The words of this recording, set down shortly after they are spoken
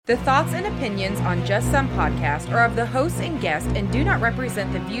The thoughts and opinions on Just Some Podcast are of the hosts and guests and do not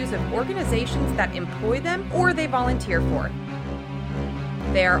represent the views of organizations that employ them or they volunteer for.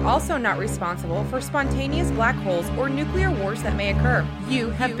 They are also not responsible for spontaneous black holes or nuclear wars that may occur.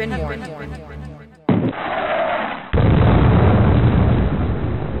 You have been warned.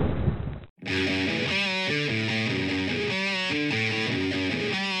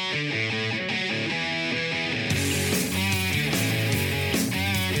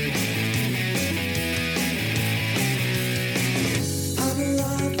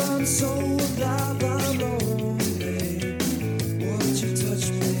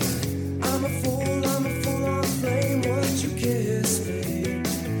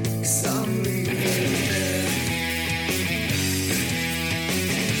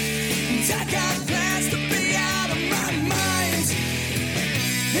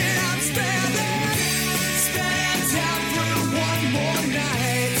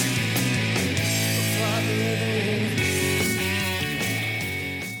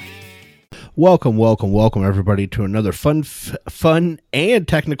 Welcome, everybody, to another fun and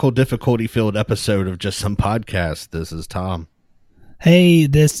technical difficulty-filled episode of Just Some Podcast. This is Tom. Hey,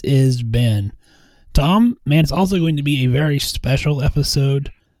 this is Ben. Tom, man, it's also going to be a very special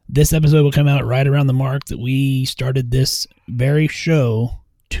episode. This episode will come out right around the mark that we started this very show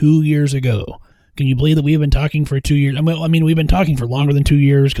 2 years ago. Can you believe that we've been talking for 2 years? I mean, we've been talking for longer than 2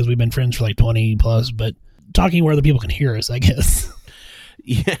 years because we've been friends for like 20 plus, but talking where other people can hear us, I guess.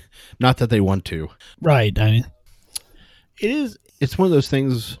 Yeah, not that they want to. Right. I mean, it's one of those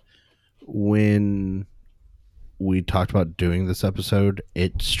things when we talked about doing this episode,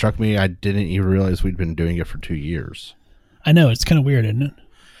 it struck me I didn't even realize we'd been doing it for 2 years. I know, it's kind of weird, isn't it?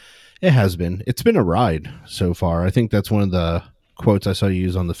 It has been. It's been a ride so far. I think that's one of the quotes I saw you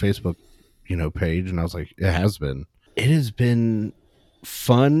use on the Facebook, page, and I was like, it has been. It has been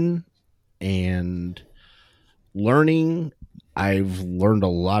fun and learning. I've learned a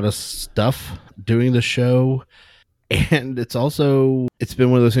lot of stuff doing the show, and it's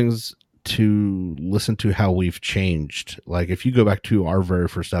been one of those things to listen to how we've changed. Like, if you go back to our very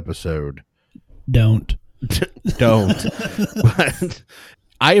first episode, don't. But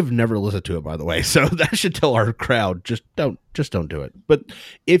I have never listened to it, by the way, so that should tell our crowd, just don't do it. But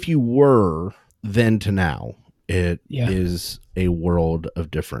if you were, then to now, it is a world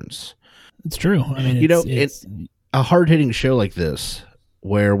of difference. It's true. I mean, it's a hard-hitting show like this,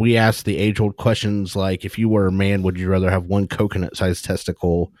 where we ask the age-old questions like, if you were a man, would you rather have one coconut-sized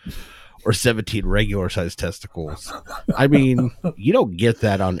testicle or 17 regular-sized testicles? I mean, you don't get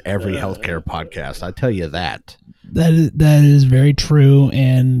that on every healthcare podcast. I tell you that. That is very true,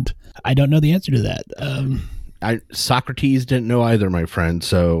 and I don't know the answer to that. Socrates didn't know either, my friend,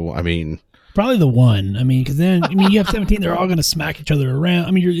 so, I mean... Probably the one. I mean, because then, you have 17, they're all going to smack each other around.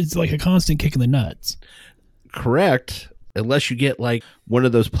 I mean, it's like a constant kick in the nuts. Correct, unless you get like one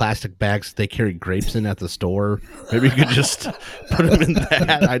of those plastic bags they carry grapes in at the store. Maybe you could just put them in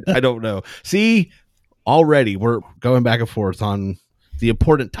that. I don't know. See, already we're going back and forth on the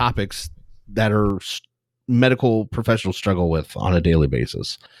important topics that are medical professionals struggle with on a daily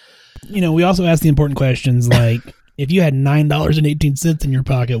basis. We also ask the important questions like, if you had $9.18 in your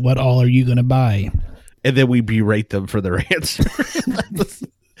pocket, what all are you going to buy? And then we berate them for their answer.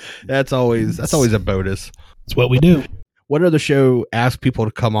 That's always a bonus. It's what we do. What other show asks people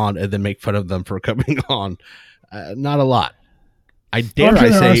to come on and then make fun of them for coming on? Not a lot. I say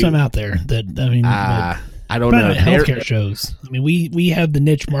there are some out there that I don't know. Healthcare shows. I mean, we have the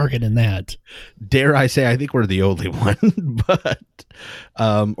niche market in that. Dare I say? I think we're the only one, but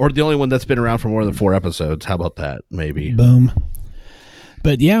or the only one that's been around for more than 4 episodes. How about that? Maybe. Boom.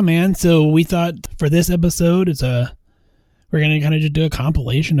 But yeah, man. So we thought for this episode, we're going to kind of just do a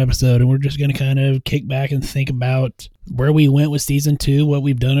compilation episode, and we're just going to kind of kick back and think about where we went with season 2, what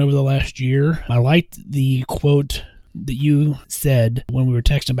we've done over the last year. I liked the quote that you said when we were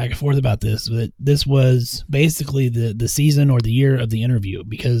texting back and forth about this, that this was basically the season or the year of the interview,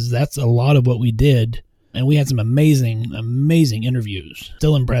 because that's a lot of what we did. And we had some amazing interviews.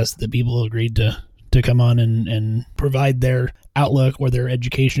 Still impressed that people agreed to come on and provide their outlook or their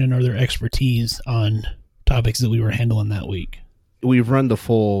education or their expertise on topics that we were handling that week. We've run the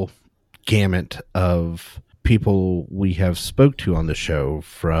full gamut of people we have spoke to on the show,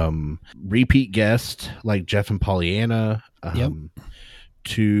 from repeat guests like Jeff and Pollyanna,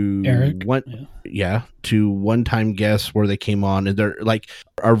 to Eric, to one-time guests where they came on, and they're like,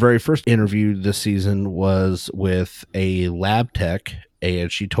 our very first interview this season was with a lab tech, and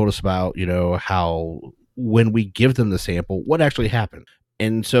she told us about how when we give them the sample, what actually happened.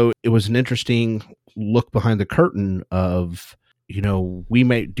 And so it was an interesting look behind the curtain of we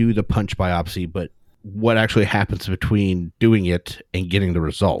may do the punch biopsy, but what actually happens between doing it and getting the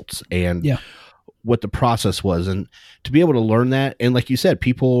results, and what the process was. And to be able to learn that, and like you said,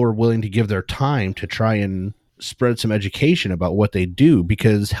 people are willing to give their time to try and spread some education about what they do,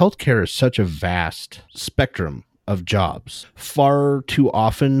 because healthcare is such a vast spectrum of jobs. Far too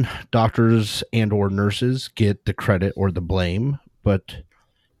often, doctors and or nurses get the credit or the blame, but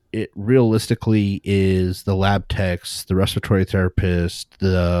it realistically is the lab techs, the respiratory therapist,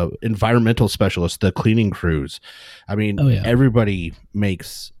 the environmental specialists, the cleaning crews. I mean, everybody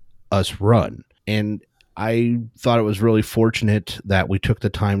makes us run. And I thought it was really fortunate that we took the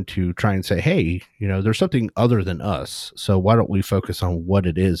time to try and say, hey, there's something other than us. So why don't we focus on what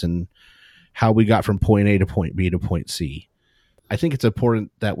it is and how we got from point A to point B to point C. I think it's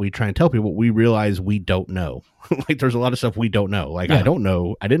important that we try and tell people we realize we don't know. Like, there's a lot of stuff we don't know. Like, I didn't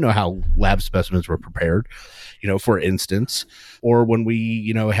know how lab specimens were prepared, for instance, or when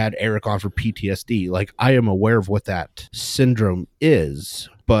we, had Eric on for PTSD. Like, I am aware of what that syndrome is,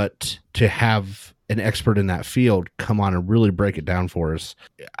 but to have an expert in that field come on and really break it down for us,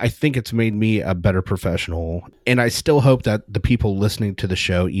 I think it's made me a better professional. And I still hope that the people listening to the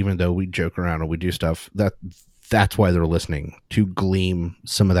show, even though we joke around and we do stuff, that's why they're listening, to glean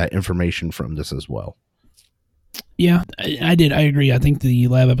some of that information from this as well. Yeah, I did. I agree. I think the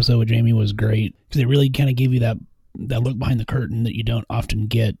lab episode with Jamie was great because it really kind of gave you that look behind the curtain that you don't often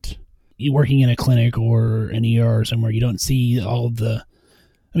get. You working in a clinic or an ER or somewhere, you don't see all of the,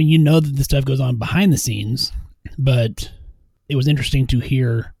 that the stuff goes on behind the scenes, but it was interesting to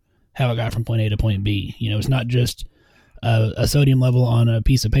hear how it got from point A to point B. It's not just a sodium level on a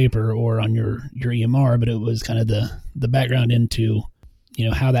piece of paper or on your EMR, but it was kind of the background into,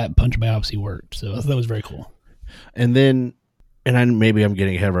 how that punch biopsy worked. So that was very cool. And then, maybe I'm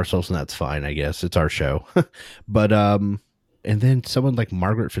getting ahead of ourselves, and that's fine, I guess. It's our show. But, and then someone like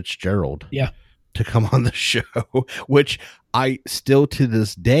Margaret Fitzgerald. Yeah. To come on the show, which I still to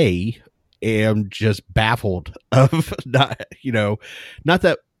this day am just baffled of, not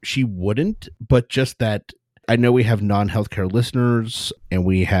that she wouldn't, but just that I know we have non-healthcare listeners and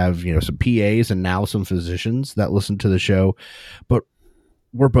we have, some PAs and now some physicians that listen to the show, but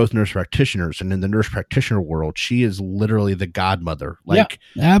we're both nurse practitioners, and in the nurse practitioner world, she is literally the godmother. Like,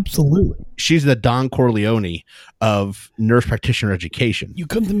 yeah, absolutely. She's the Don Corleone of nurse practitioner education. You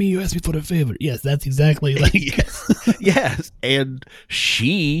come to me, you ask me for a favor. Yes, that's exactly like. Yes. And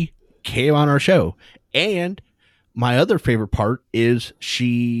she came on our show. And my other favorite part is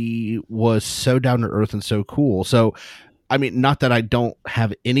she was so down to earth and so cool. So, not that I don't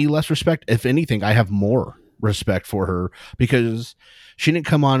have any less respect. If anything, I have more respect for her, because she didn't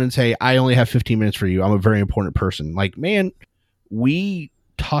come on and say, I only have 15 minutes for you, I'm a very important person. Like, man, we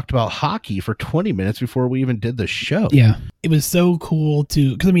talked about hockey for 20 minutes before we even did the show. Yeah. It was so cool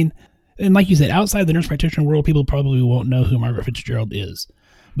to, because and like you said, outside the nurse practitioner world, people probably won't know who Margaret Fitzgerald is.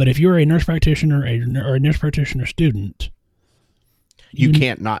 But if you're a nurse practitioner or a nurse practitioner student, you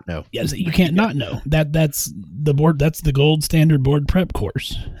can't not know. Yes, you can't not know. That's the gold standard board prep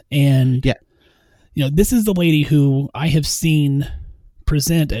course. And this is the lady who I have seen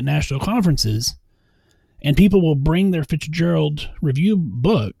present at national conferences, and people will bring their Fitzgerald review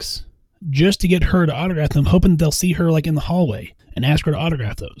books just to get her to autograph them, hoping they'll see her like in the hallway and ask her to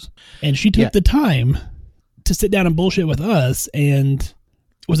autograph those. And she took the time to sit down and bullshit with us, and it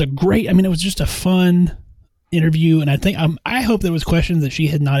was a great, it was just a fun interview. And I hope there was questions that she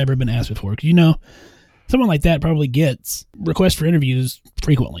had not ever been asked before, because someone like that probably gets requests for interviews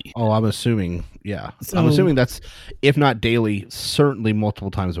frequently. Oh, I'm assuming. Yeah. So, I'm assuming that's, if not daily, certainly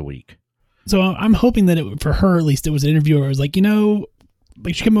multiple times a week. So I'm hoping that for her, at least, it was an interview where it was like,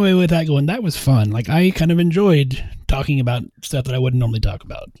 she came away with that going, that was fun. Like, I kind of enjoyed talking about stuff that I wouldn't normally talk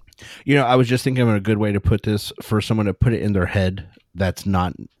about. I was just thinking of a good way to put this for someone to put it in their head that's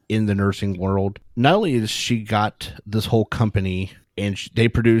not in the nursing world. Not only is she got this whole company, and they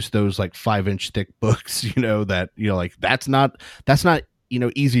produce those like 5-inch thick books, that's not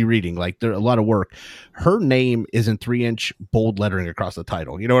easy reading. Like, they're a lot of work. Her name is in 3-inch bold lettering across the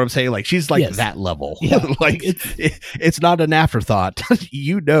title. You know what I'm saying? Like, she's like that level. Yeah. Like, it's not an afterthought.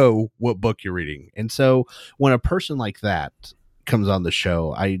 What book you're reading. And so when a person like that comes on the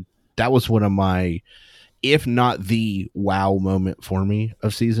show, that was one of my, if not the wow moment for me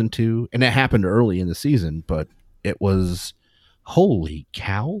of season 2. And it happened early in the season, but it was, holy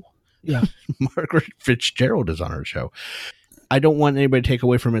cow. Yeah. Margaret Fitzgerald is on our show. I don't want anybody to take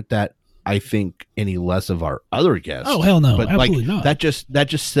away from it that I think any less of our other guests. Oh, hell no. But absolutely not. That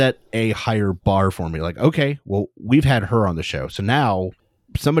just set a higher bar for me. Like, okay, well, we've had her on the show. So now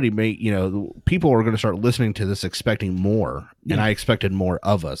somebody may, people are going to start listening to this expecting more, and I expected more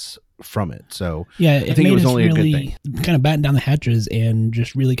of us from it. So yeah, I think it was only really a good thing. Kind of batten down the hatches and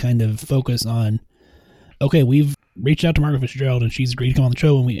just really kind of focus on, okay, we've reached out to Margaret Fitzgerald and she's agreed to come on the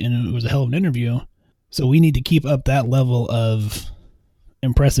show, and it was a hell of an interview. So we need to keep up that level of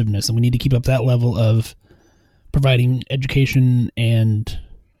impressiveness, and we need to keep up that level of providing education and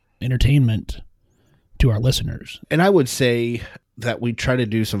entertainment to our listeners. And I would say that we try to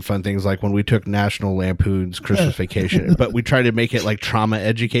do some fun things, like when we took National Lampoon's Christmas Vacation, but we try to make it like trauma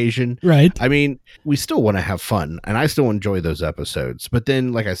education. Right. I mean, we still want to have fun, and I still enjoy those episodes. But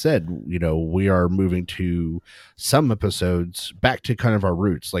then, like I said, we are moving to some episodes back to kind of our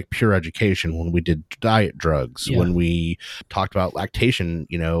roots, like pure education, when we did diet drugs, when we talked about lactation,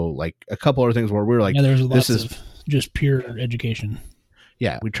 like a couple other things where we were like, there's lots of just pure education.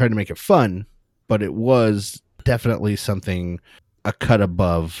 Yeah, we tried to make it fun, but it was definitely something a cut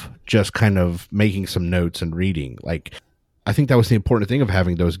above just kind of making some notes and reading. Like, I think that was the important thing of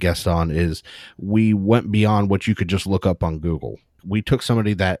having those guests on, is we went beyond what you could just look up on Google. We took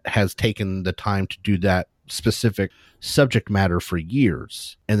somebody that has taken the time to do that specific subject matter for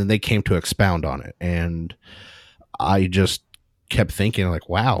years, and then they came to expound on it. And I just kept thinking, like,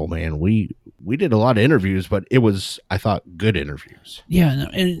 wow, man, we did a lot of interviews, but it was, I thought, good interviews. Yeah, no,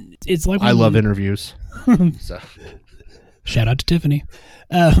 and it's like I love interviews. So shout out to Tiffany.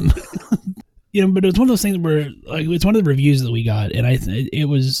 But it's one of those things where, like, it's one of the reviews that we got, and it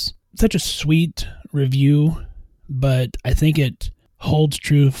was such a sweet review, but I think it holds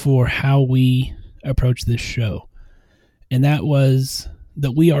true for how we approach this show. And that was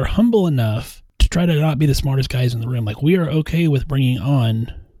that we are humble enough to try to not be the smartest guys in the room. Like, we are okay with bringing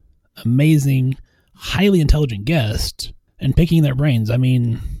on amazing, highly intelligent guests and picking their brains.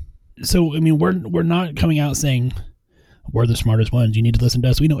 We're not coming out saying we're the smartest ones, you need to listen to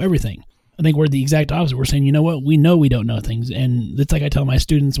us, we know everything. I think we're the exact opposite. We're saying, you know what, we know we don't know things. And it's like I tell my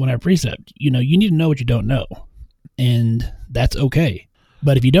students when I precept, you need to know what you don't know. And that's okay.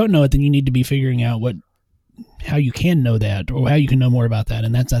 But if you don't know it, then you need to be figuring out how you can know that, or how you can know more about that.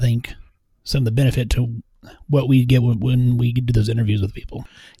 And that's, I think, some of the benefit to what we get when we do those interviews with people.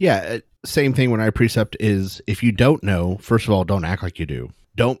 Yeah, same thing when I precept is, if you don't know, first of all, don't act like you do.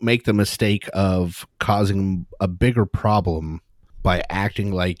 Don't make the mistake of causing a bigger problem by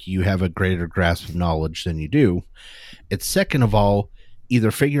acting like you have a greater grasp of knowledge than you do. It's, second of all,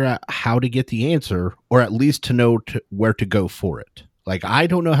 either figure out how to get the answer, or at least to know where to go for it. Like, I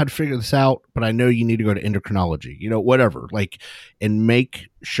don't know how to figure this out, but I know you need to go to endocrinology, whatever. Like, and make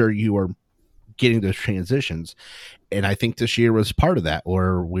sure you are getting those transitions. And I think this year was part of that,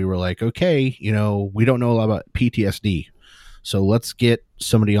 where we were like, okay, we don't know a lot about PTSD, so let's get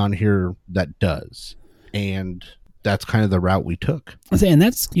somebody on here that does. And that's kind of the route we took. And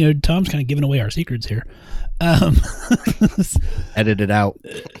that's, Tom's kind of giving away our secrets here. Edit it out.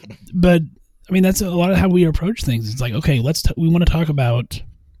 But that's a lot of how we approach things. It's like, okay, we want to talk about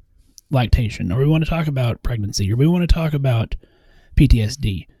lactation, or we want to talk about pregnancy, or we want to talk about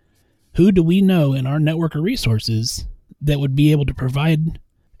PTSD. Who do we know in our network of resources that would be able to provide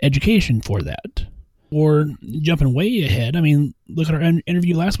education for that? Or jumping way ahead, look at our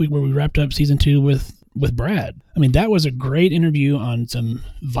interview last week where we wrapped up season 2 with Brad. That was a great interview on some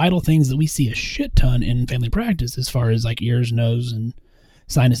vital things that we see a shit ton in family practice, as far as like ears, nose, and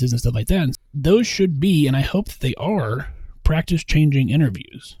sinuses and stuff like that. And those should be, and I hope that they are, practice-changing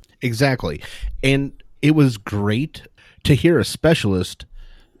interviews. Exactly. And it was great to hear a specialist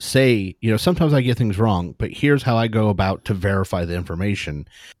say, sometimes I get things wrong, but here's how I go about to verify the information.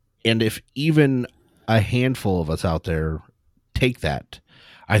 And if even a handful of us out there take that,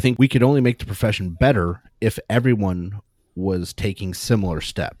 I think we could only make the profession better if everyone was taking similar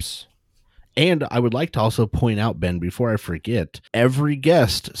steps. And I would like to also point out, Ben, before I forget, every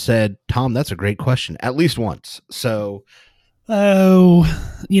guest said, Tom, that's a great question, at least once. So,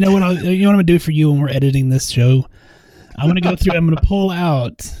 you know what I'm going to do for you when we're editing this show? I'm going to go through, I'm going to pull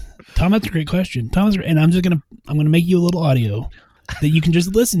out, Tom, that's a great question. And I'm going to make you a little audio that you can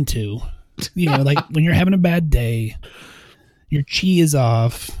just listen to, like when you're having a bad day, your chi is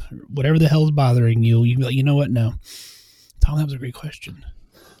off, whatever the hell's bothering you, you can be like, you know what? No, Tom, that was a great question.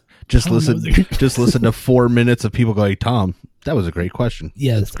 Just listen to 4 minutes of people going, Tom, that was a great question.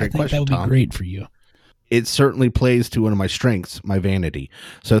 Yes, great I think question, that would Tom. be great for you. It certainly plays to one of my strengths, my vanity.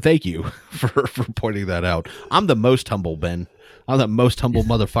 So thank you for pointing that out. I'm the most humble, Ben. I'm the most humble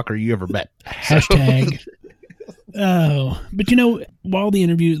motherfucker you ever met. Hashtag. Oh, but while the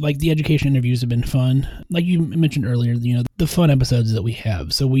interviews, like the education interviews, have been fun, like you mentioned earlier, the fun episodes that we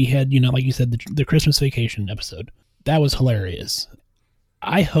have. So we had, like you said, the Christmas Vacation episode. That was hilarious.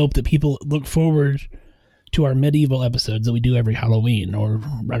 I hope that people look forward to our medieval episodes that we do every Halloween or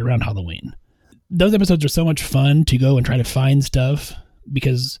right around Halloween. Those episodes are so much fun to go and try to find stuff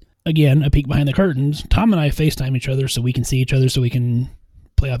because, again, a peek behind the curtains, Tom and I FaceTime each other so we can see each other, so we can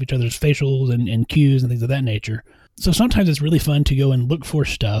play off each other's facials and cues and things of that nature. So sometimes it's really fun to go and look for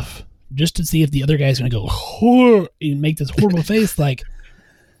stuff just to see if the other guy's going to go and make this horrible face like,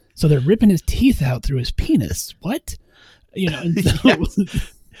 so they're ripping his teeth out through his penis. What? And so,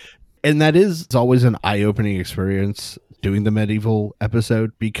 yes. And that is always an eye-opening experience doing the medieval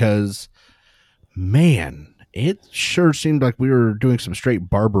episode because, man, it sure seemed like we were doing some straight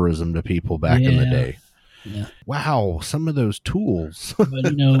barbarism to people back in the day. Yeah. Wow, some of those tools.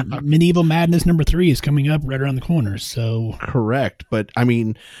 But, Medieval Madness #3 is coming up right around the corner, so... Correct, but, I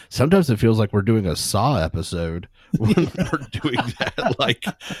mean, sometimes it feels like we're doing a Saw episode when we're doing that. Like,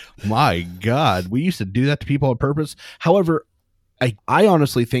 my God, we used to do that to people on purpose. However, I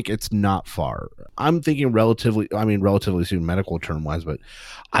honestly think it's not far. I'm thinking relatively soon, medical term-wise, but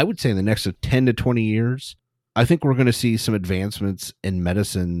I would say in the next 10 to 20 years, I think we're going to see some advancements in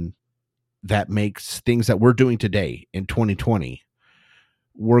medicine that makes things that we're doing today in 2020,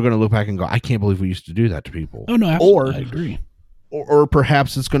 we're going to look back and go, I can't believe we used to do that to people. Oh, no, absolutely. I agree. Or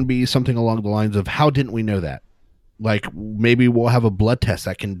perhaps it's going to be something along the lines of, how didn't we know that? Like, maybe we'll have a blood test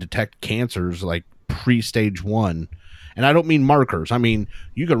that can detect cancers like pre-stage 1. And I don't mean markers. I mean,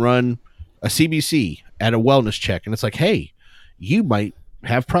 you can run a CBC at a wellness check, and it's like, hey, you might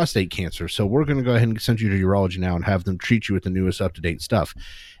have prostate cancer, so we're going to go ahead and send you to urology now and have them treat you with the newest up-to-date stuff.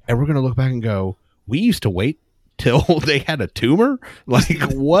 And we're going to look back and go, we used to wait till they had a tumor? Like,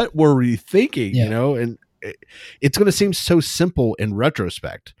 what were we thinking? Yeah. And it's going to seem so simple in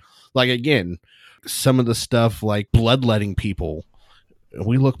retrospect. Like, again, some of the stuff like bloodletting people,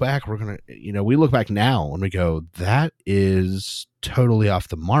 we look back, we look back now and we go, that is totally off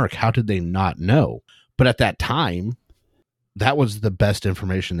the mark. How did they not know? But at that time, that was the best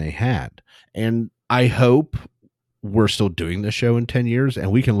information they had. And I hope we're still doing the show in 10 years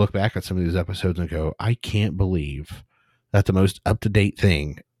and we can look back at some of these episodes and go, I can't believe that the most up-to-date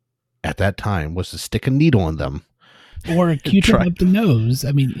thing at that time was to stick a needle in them. Or a Q-tip up the nose.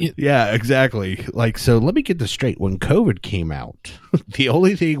 I mean, yeah, exactly. Like, so let me get this straight. When COVID came out, the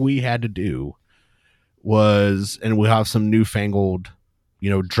only thing we had to do was, and we have some newfangled,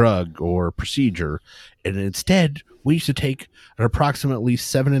 drug or procedure. And instead we used to take an approximately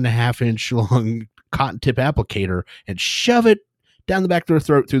 7.5 inch long cotton tip applicator and shove it down the back of their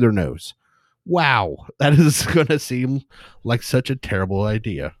throat through their nose. Wow. That is going to seem like such a terrible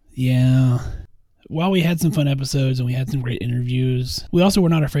idea. Yeah. While we had some fun episodes and we had some great interviews, we also were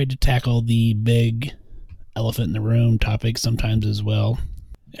not afraid to tackle the big elephant in the room topics sometimes as well.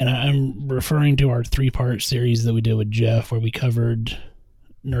 And I'm referring to our 3-part series that we did with Jeff where we covered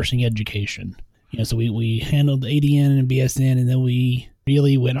nursing education. So we handled ADN and BSN, and then we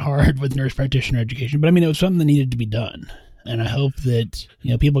really went hard with nurse practitioner education. But I mean, it was something that needed to be done. And I hope that,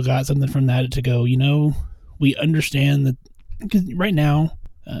 people got something from that to go, we understand that, because right now,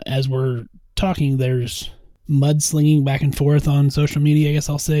 as we're talking, there's mudslinging back and forth on social media, I guess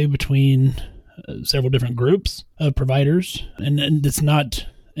I'll say, between several different groups of providers. And it's not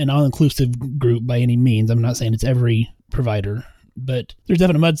an all-inclusive group by any means. I'm not saying it's every provider, but there's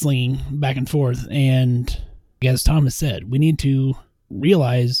definitely mudslinging back and forth. And as Thomas said, we need to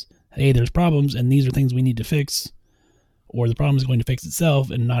realize, hey, there's problems and these are things we need to fix, or the problem is going to fix itself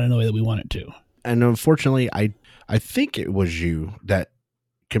and not in the way that we want it to. And unfortunately, I think it was you that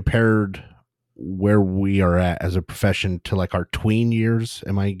compared where we are at as a profession to like our tween years.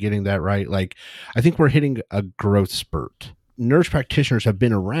 Am I getting that right? Like, I think we're hitting a growth spurt. Nurse practitioners have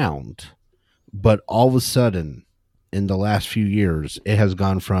been around, but all of a sudden in the last few years, it has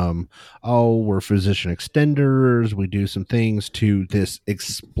gone from, we're physician extenders, we do some things, to this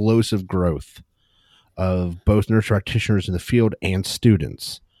explosive growth of both nurse practitioners in the field and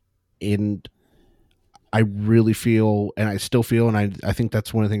students. And I really feel, and I still feel, and I think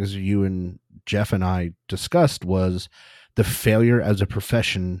that's one of the things you and Jeff and I discussed, was the failure as a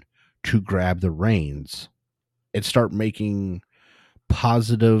profession to grab the reins and start making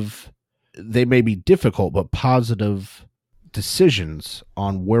positive, they may be difficult, but positive decisions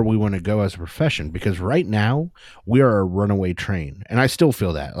on where we want to go as a profession. Because right now we are a runaway train. And I still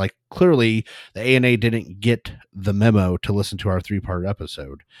feel that. Like, clearly the ANA didn't get the memo to listen to our 3-part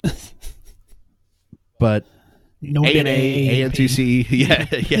episode. But No ANA, ANTC,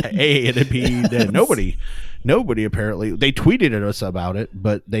 AANP, nobody apparently. They tweeted at us about it,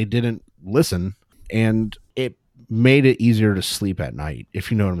 but they didn't listen, and it made it easier to sleep at night, if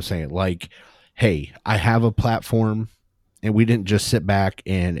you know what I'm saying. Like, hey, I have a platform. and we didn't just sit back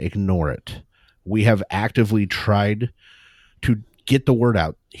and ignore it. We have actively tried to get the word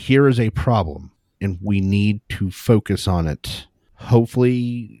out. Here is a problem, and we need to focus on it.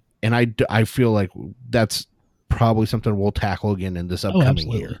 Hopefully, and I feel like that's probably something we'll tackle again in this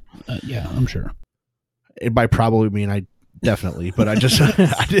upcoming year. Yeah, I'm sure. And by probably mean I definitely, but I just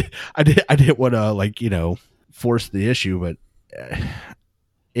I didn't want to force the issue, but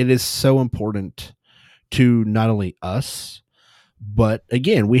it is so important to not only us, but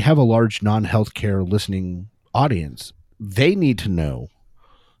again, we have a large non-healthcare listening audience. They need to know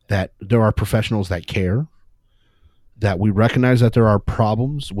that there are professionals that care, that we recognize that there are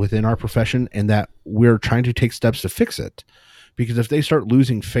problems within our profession, and that we're trying to take steps to fix it. Because if they start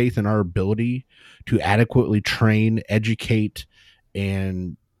losing faith in our ability to adequately train, educate,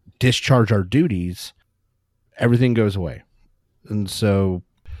 and discharge our duties, everything goes away. And so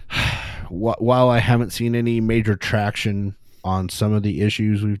while I haven't seen any major traction on some of the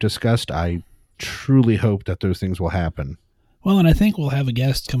issues we've discussed, I truly hope that those things will happen. Well, and I think we'll have a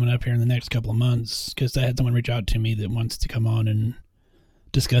guest coming up here in the next couple of months, because I had someone reach out to me that wants to come on and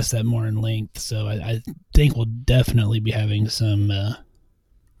discuss that more in length. So I think we'll definitely be having some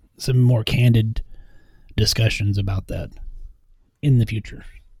more candid discussions about that in the future.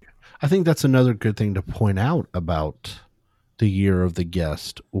 I think that's another good thing to point out about the year of the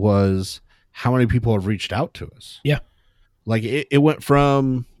guest was how many people have reached out to us. Yeah. Like it went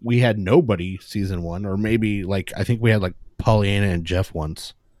from, we had nobody season 1, or maybe I think we had Pollyanna and Jeff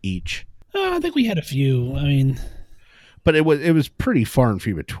once each. I think we had a few. I mean, but it was pretty far and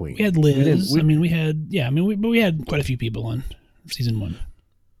few between. We had Liz. We had quite a few people on season 1.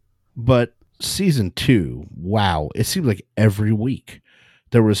 But season 2, wow, it seemed like every week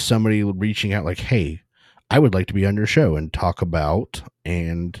there was somebody reaching out hey, I would like to be on your show and talk about,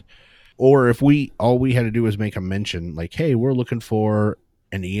 or if all we had to do was make a mention hey, we're looking for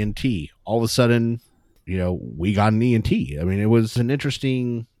an ENT. All of a sudden, we got an ENT. I mean, it was an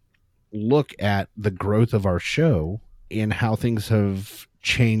interesting look at the growth of our show and how things have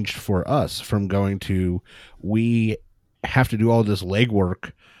changed for us from going to, we have to do all this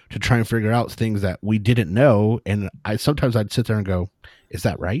legwork to try and figure out things that we didn't know. And sometimes I'd sit there and go, is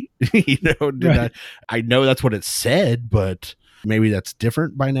that right? Right. I know that's what it said, but maybe that's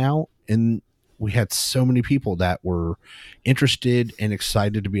different by now. And we had so many people that were interested and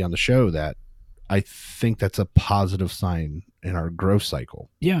excited to be on the show that I think that's a positive sign in our growth cycle.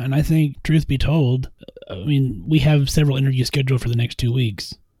 Yeah, and I think, truth be told, I mean, we have several interviews scheduled for the next 2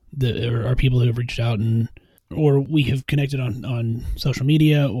 weeks. There are people who have reached out or we have connected on social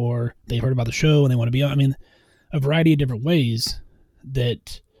media, or they heard about the show and they want to be on. I mean, a variety of different ways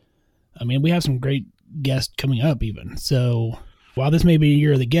we have some great guests coming up even. So while this may be a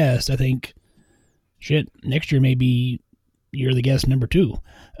year of the guest, I think, next year may be year of the guest number 2.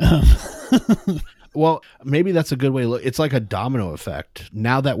 Well, maybe that's a good way to look. It's like a domino effect.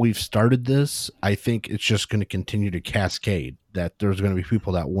 Now that we've started this, I think it's just going to continue to cascade, that there's going to be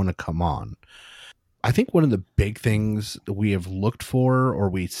people that want to come on. I think one of the big things that we have looked for, or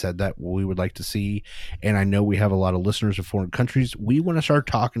we said that we would like to see, and I know we have a lot of listeners in foreign countries, we want to start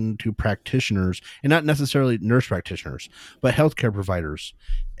talking to practitioners, and not necessarily nurse practitioners, but healthcare providers.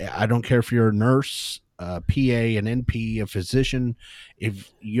 I don't care if you're a nurse, PA, an NP, a physician.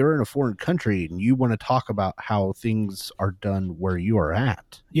 If you're in a foreign country and you want to talk about how things are done where you are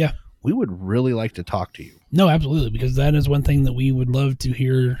at, yeah, we would really like to talk to you. No, absolutely, because that is one thing that we would love to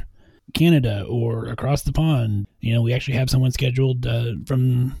hear. Canada or across the pond. We actually have someone scheduled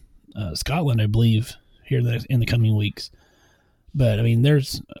from Scotland, I believe, here in the coming weeks. But I mean,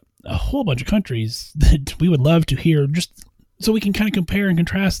 there's a whole bunch of countries that we would love to hear, just so we can kind of compare and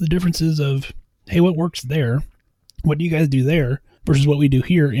contrast the differences of, hey, what works there? What do you guys do there versus what we do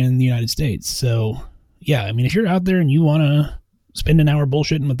here in the United States? So yeah, I mean, if you're out there and you want to spend an hour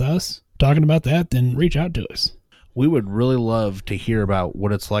bullshitting with us, talking about that, then reach out to us. We would really love to hear about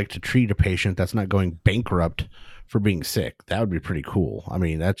what it's like to treat a patient that's not going bankrupt for being sick. That would be pretty cool. I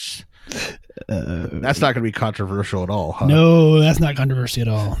mean, that's not going to be controversial at all, huh? No, that's not controversial at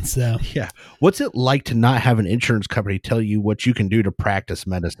all. So yeah. What's it like to not have an insurance company tell you what you can do to practice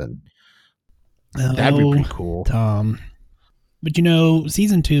medicine? That'd be pretty cool. Tom. But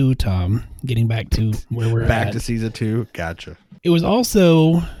season 2, Tom, getting back to where we're back to season 2. Gotcha. It was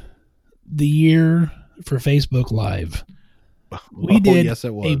also the year for Facebook Live. We did yes,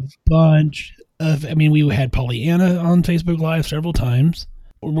 it was. a bunch of, we had Pollyanna on Facebook Live several times.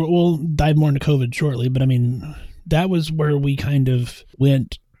 We'll dive more into COVID shortly, but that was where we kind of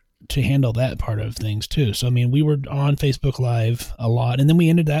went to handle that part of things too. So, we were on Facebook Live a lot, and then we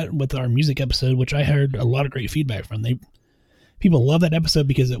ended that with our music episode, which I heard a lot of great feedback from. people love that episode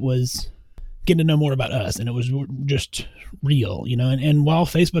because it was getting to know more about us, and it was just real, you know. And while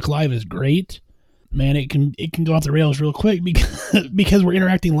Facebook Live is great, man, it can go off the rails real quick because we're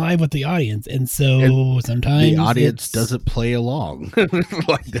interacting live with the audience, and so sometimes the audience doesn't play along.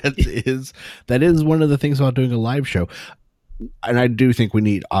 Like that is one of the things about doing a live show. And I do think we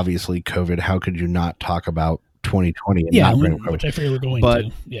need, obviously, COVID. How could you not talk about 2020? And which I figure we're going but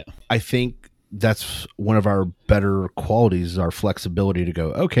to. Yeah, I think that's one of our better qualities, is our flexibility to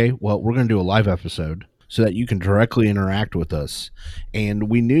go, okay, well, we're going to do a live episode so that you can directly interact with us. And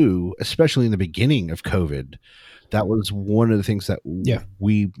we knew, especially in the beginning of COVID, that was one of the things that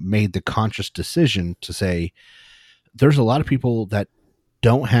we made the conscious decision to say, there's a lot of people that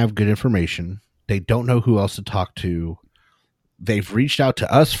don't have good information. They don't know who else to talk to. They've reached out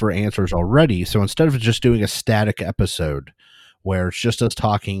to us for answers already. So instead of just doing a static episode where it's just us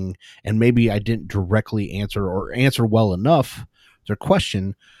talking and maybe I didn't directly answer or answer well enough their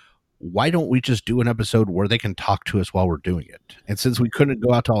question, why don't we just do an episode where they can talk to us while we're doing it? And since we couldn't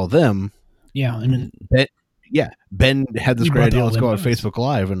go out to all of them, Ben had this great idea. Let's go on Facebook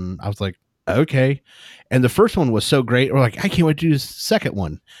Live. And I was like, okay. And the first one was so great. We're like, I can't wait to do the second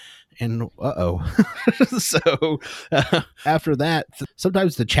one. And so after that,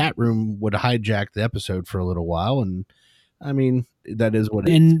 sometimes the chat room would hijack the episode for a little while. And I mean, that is what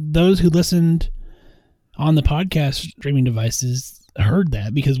it is. And those who listened on the podcast streaming devices heard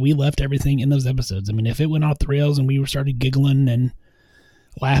that because we left everything in those episodes. I mean, if it went off the rails and we started giggling and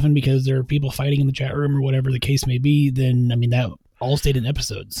laughing because there are people fighting in the chat room or whatever the case may be, then, I mean, that all stayed in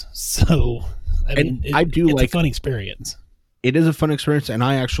episodes. So, it's a fun experience. It is a fun experience, and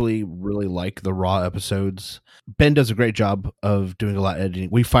I actually really like the raw episodes. Ben does a great job of doing a lot of editing.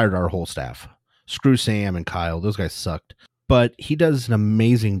 We fired our whole staff. Screw Sam and Kyle. Those guys sucked. But he does an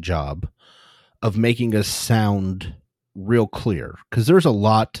amazing job of making us sound real clear, because there's a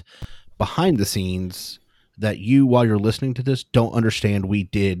lot behind the scenes that you, while you're listening to this, don't understand we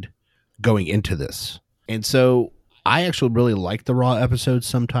did going into this. And so I actually really like the raw episodes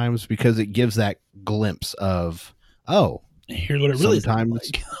sometimes because it gives that glimpse of, oh, here's what it really sounds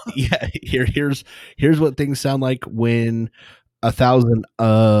like. Yeah, here's what things sound like when 1,000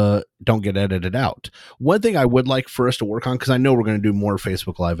 don't get edited out. One thing I would like for us to work on, because I know we're going to do more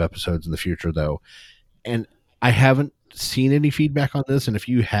Facebook Live episodes in the future, though, and I haven't seen any feedback on this, and if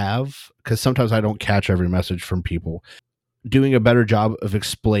you have, because sometimes I don't catch every message from people, doing a better job of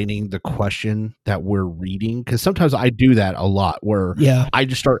explaining the question that we're reading, because sometimes I do that a lot where I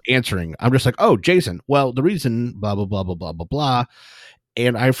just start answering. I'm just like, oh, Jason, well, the reason blah blah blah blah blah blah blah,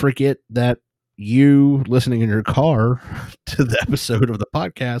 and I forget that you listening in your car to the episode of the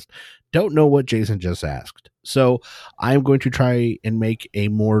podcast don't know what Jason just asked. So I'm going to try and make a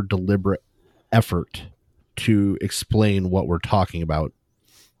more deliberate effort to explain what we're talking about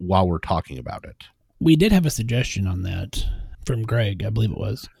while we're talking about it. We did have a suggestion on that from Greg, I believe it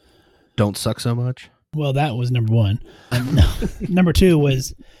was. Don't suck so much? Well, that was number one. Number two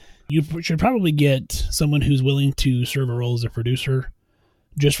was you should probably get someone who's willing to serve a role as a producer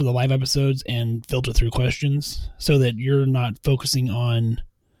just for the live episodes and filter through questions so that you're not focusing on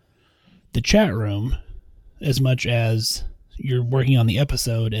the chat room as much as you're working on the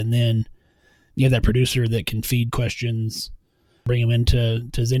episode, and then you have that producer that can feed questions, bring them into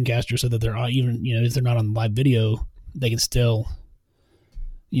Zencastr so that they're even, if they're not on live video, they can still,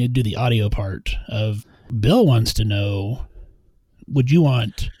 do the audio part of. Bill wants to know, would you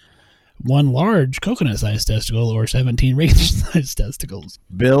want one large coconut-sized testicle or 17 regular-sized testicles?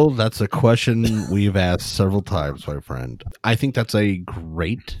 Bill, that's a question we've asked several times, my friend. I think that's a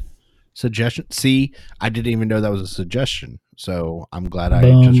great suggestion. See, I didn't even know that was a suggestion, so I'm glad I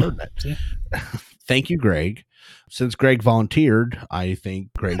just heard that. Thank you, Greg. Since Greg volunteered, I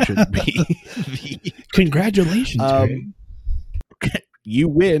think Greg should be Congratulations, Greg. You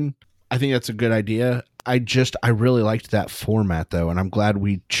win. I think that's a good idea. I really liked that format, though, and I'm glad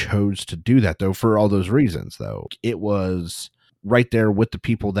we chose to do that, though, for all those reasons, though. It was right there with the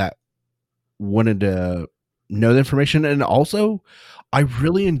people that wanted to know the information, and also I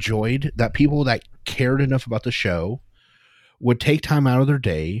really enjoyed that people that cared enough about the show would take time out of their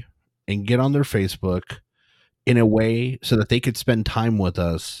day and get on their Facebook in a way so that they could spend time with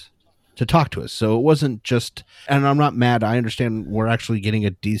us to talk to us. So it wasn't just, and I'm not mad. I understand we're actually getting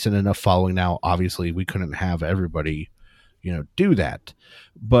a decent enough following now. Obviously we couldn't have everybody, do that,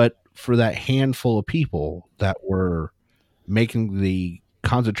 but for that handful of people that were making the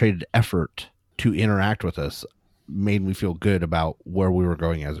concentrated effort to interact with us made me feel good about where we were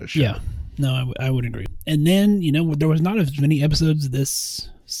going as a show. Yeah, no, I would agree. And then, there was not as many episodes this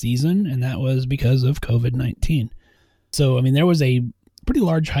season, and that was because of COVID-19. So, I mean, there was a pretty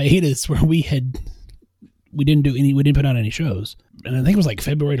large hiatus where we didn't put out any shows. And I think it was like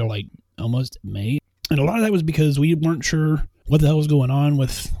February to like almost May. And a lot of that was because we weren't sure what the hell was going on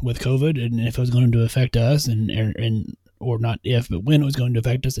with COVID and if it was going to affect us or not if, but when it was going to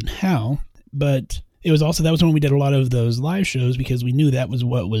affect us and how. But it was also, that was when we did a lot of those live shows because we knew that was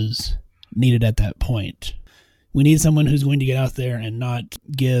what was needed at that point. We need someone who's going to get out there and not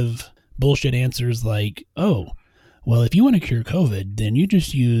give bullshit answers like, oh, well, if you want to cure COVID, then you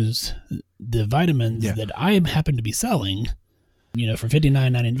just use the vitamins that I happen to be selling, for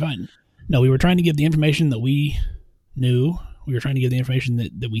 $59.99. No, we were trying to give the information that we knew. We were trying to give the information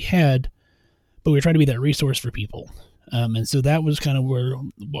that we had, but we were trying to be that resource for people. And so that was kind of where,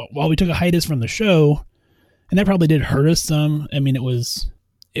 while we took a hiatus from the show, and that probably did hurt us some. I mean, I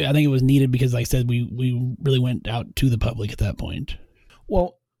think it was needed because, like I said, we really went out to the public at that point.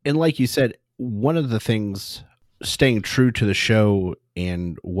 Well, and like you said, one of the things, staying true to the show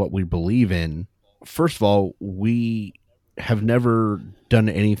and what we believe in, first of all, we have never done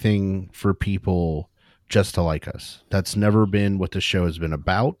anything for people just to like us. That's never been what the show has been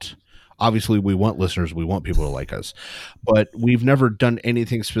about. Obviously, we want listeners, we want people to like us, but we've never done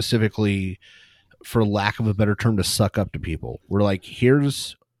anything specifically, for lack of a better term, to suck up to people. We're like,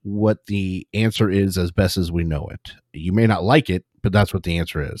 here's what the answer is as best as we know it. You may not like it, but that's what the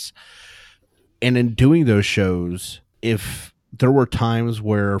answer is. And in doing those shows, if there were times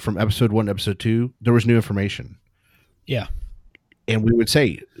where from episode 1 to episode 2, there was new information. Yeah. And we would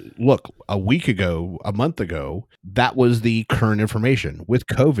say, look, a week ago, a month ago, that was the current information. With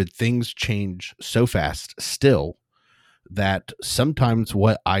COVID, things change so fast still that sometimes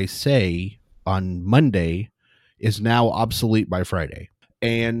what I say on Monday is now obsolete by Friday.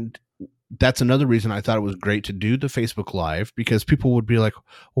 And that's another reason I thought it was great to do the Facebook Live, because people would be like,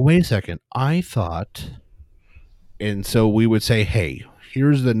 well, wait a second, I thought. And so we would say, hey,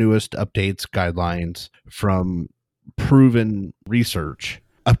 here's the newest updates, guidelines from proven research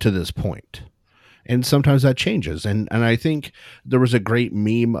up to this point. And sometimes that changes. And I think there was a great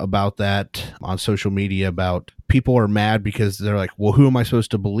meme about that on social media about people are mad because they're like, well, who am I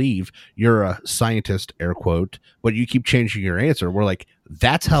supposed to believe? You're a scientist, air quote, but you keep changing your answer. We're like,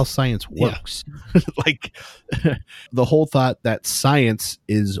 that's how science works. Yeah. Like the whole thought that science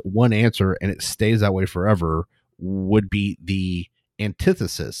is one answer and it stays that way forever would be the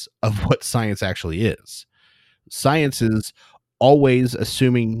antithesis of what science actually is. Science is always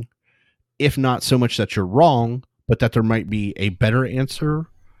assuming, if not so much that you're wrong, but that there might be a better answer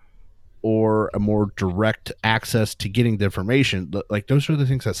or a more direct access to getting the information. Like those are the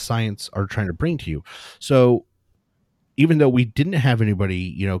things that science are trying to bring to you. So even though we didn't have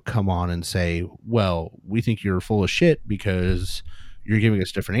anybody, come on and say, well, we think you're full of shit because you're giving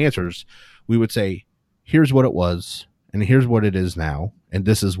us different answers, we would say, here's what it was, and here's what it is now, and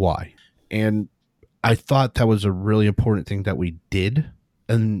this is why. And I thought that was a really important thing that we did.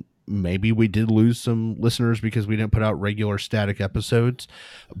 And maybe we did lose some listeners because we didn't put out regular static episodes,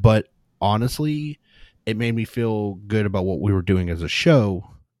 but honestly, it made me feel good about what we were doing as a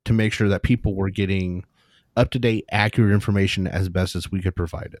show to make sure that people were getting up-to-date, accurate information as best as we could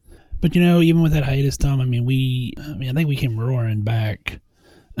provide it. But even with that hiatus, Tom, I think we came roaring back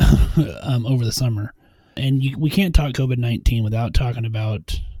over the summer, and we can't talk COVID-19 without talking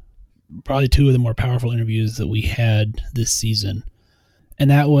about probably two of the more powerful interviews that we had this season. And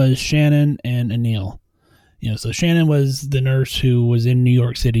that was Shannon and Anil. So Shannon was the nurse who was in New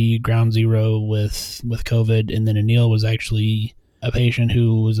York City, ground zero with COVID. And then Anil was actually a patient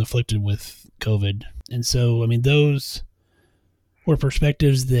who was afflicted with COVID. And so, those were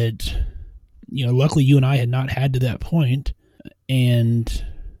perspectives that, luckily you and I had not had to that point. And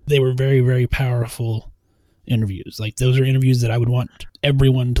they were very, very powerful interviews. Like those are interviews that I would want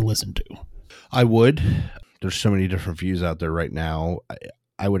everyone to listen to. I would. There's so many different views out there right now.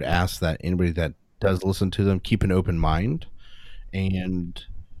 I would ask that anybody that does listen to them keep an open mind and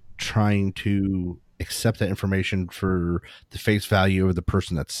trying to accept that information for the face value of the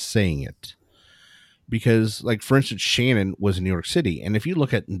person that's saying it. Because, like, for instance, Shannon was in New York City. And if you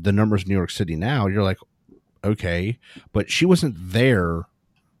look at the numbers in New York City now, you're like, okay, but she wasn't there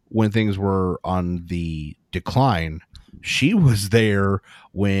when things were on the decline. She was there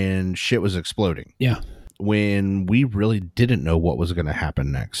when shit was exploding. Yeah. When we really didn't know what was going to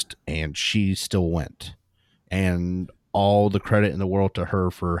happen next, and she still went. And all the credit in the world to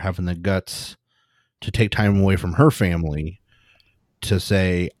her for having the guts to take time away from her family to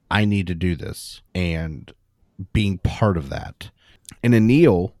say, I need to do this, and being part of that. And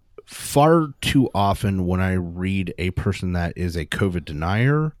Anil, far too often when I read a person that is a COVID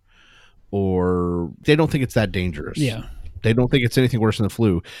denier or they don't think it's that dangerous. Yeah. They don't think it's anything worse than the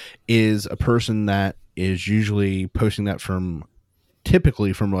flu, is a person that is usually posting that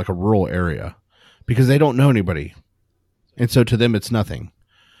typically from like a rural area, because they don't know anybody. And so to them, it's nothing.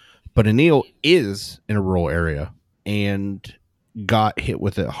 But Anil is in a rural area and got hit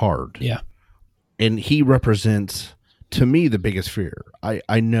with it hard. Yeah. And he represents, to me, the biggest fear.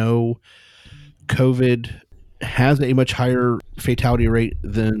 I know COVID has a much higher fatality rate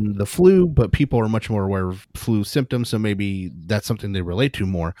than the flu, but people are much more aware of flu symptoms, so maybe that's something they relate to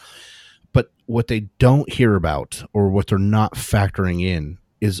more. But what they don't hear about, or what they're not factoring in,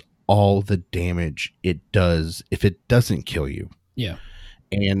 is all the damage it does if it doesn't kill you. Yeah.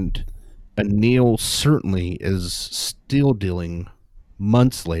 And Anil certainly is still dealing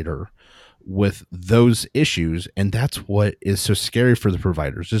months later with those issues, and that's what is so scary for the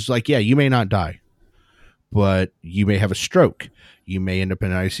providers. It's like, yeah, you may not die, but you may have a stroke. You may end up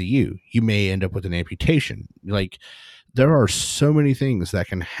in an ICU. You may end up with an amputation. Like, there are so many things that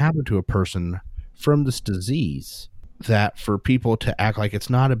can happen to a person from this disease that for people to act like it's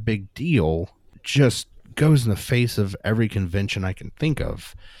not a big deal just goes in the face of every convention I can think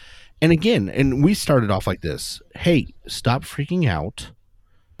of. And again, and we started off like this. Hey, stop freaking out.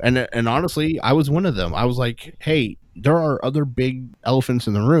 And honestly, I was one of them. I was like, hey, there are other big elephants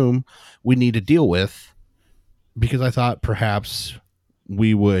in the room we need to deal with, because I thought perhaps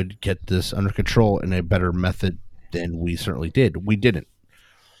we would get this under control in a better method than we certainly did. We didn't.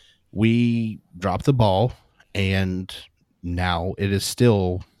 We dropped the ball, and now it is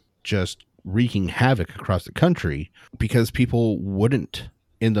still just wreaking havoc across the country because people wouldn't,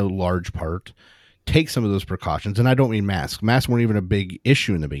 in the large part, take some of those precautions. And I don't mean masks. Masks weren't even a big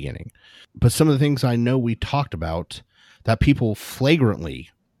issue in the beginning. But some of the things I know we talked about that people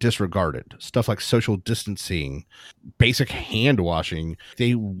flagrantly disregarded, stuff like social distancing, basic hand washing,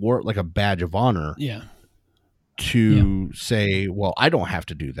 they wore it like a badge of honor. Yeah. To say, well, I don't have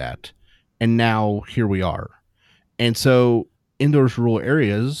to do that. And now here we are. And so in those rural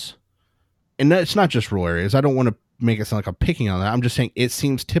areas, and it's not just rural areas, I don't want to make it sound like I'm picking on that. I'm just saying it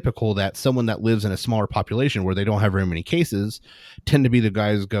seems typical that someone that lives in a smaller population where they don't have very many cases tend to be the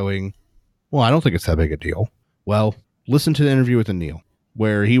guys going, well, I don't think it's that big a deal. Well, listen to the interview with Anil,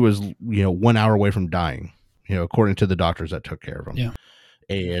 where he was, 1 hour away from dying, according to the doctors that took care of him. Yeah.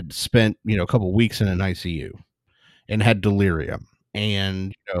 And spent, a couple of weeks in an ICU and had delirium,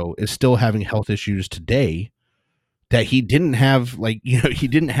 and, is still having health issues today that he didn't have, he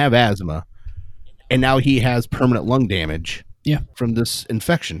didn't have asthma. And now he has permanent lung damage from this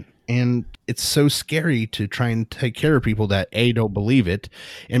infection. And it's so scary to try and take care of people that A, don't believe it,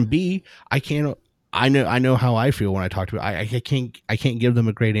 and B, I know how I feel when I talk to it. I can't give them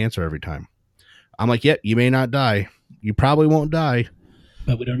a great answer every time. I'm like, yeah, you may not die. You probably won't die.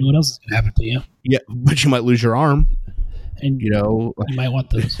 But we don't know what else is going to happen to you. Yeah, but you might lose your arm. And you might want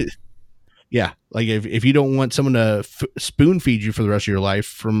those. Yeah, like if you don't want someone to spoon feed you for the rest of your life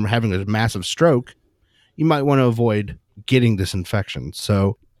from having a massive stroke, you might want to avoid getting this infection.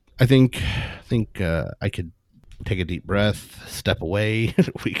 So I think I could take a deep breath, step away.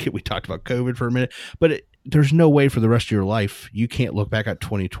 We talked about COVID for a minute, but there's no way for the rest of your life you can't look back at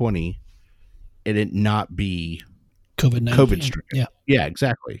 2020 and it not be COVID stricken. Yeah,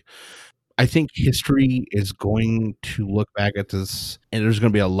 exactly. I think history is going to look back at this, and there's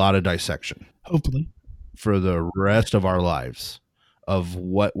going to be a lot of dissection. Hopefully. For the rest of our lives of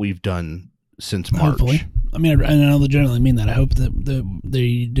what we've done since March. Hopefully. I mean, I know they generally mean that. I hope that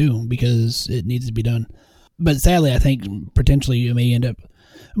they do, because it needs to be done. But sadly, I think potentially you may end up...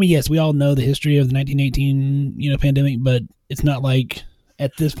 I mean, yes, we all know the history of the 1918 pandemic, but it's not like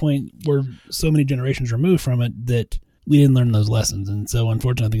at this point we're so many generations removed from it that we didn't learn those lessons. And so,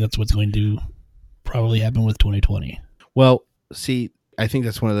 unfortunately, I think that's what's going to probably happen with 2020. Well, see, I think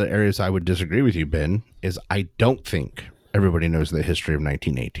that's one of the areas I would disagree with you, Ben, is I don't think everybody knows the history of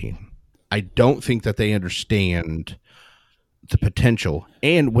 1918. I don't think that they understand the potential.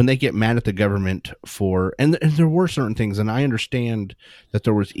 And when they get mad at the government and there were certain things, and I understand that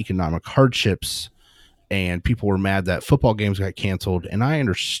there was economic hardships and people were mad that football games got canceled. And I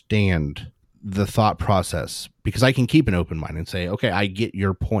understand the thought process, because I can keep an open mind and say, okay, I get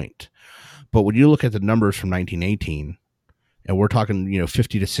your point. But when you look at the numbers from 1918, and we're talking,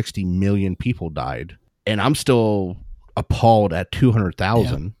 50 to 60 million people died, and I'm still appalled at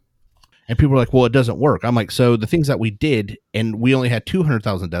 200,000. Yeah. And people are like, well, it doesn't work. I'm like, so the things that we did, and we only had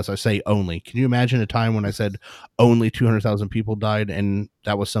 200,000 deaths. I say only. Can you imagine a time when I said only 200,000 people died, and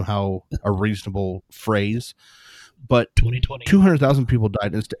that was somehow a reasonable phrase? But 2020. 200,000 people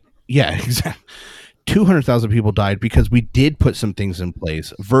died. Yeah, exactly. 200,000 people died because we did put some things in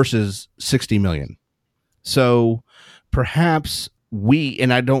place versus 60 million. So perhaps we,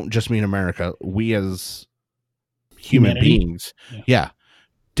 and I don't just mean America, we as human beings,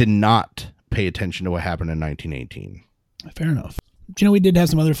 did not pay attention to what happened in 1918. Fair enough. But, we did have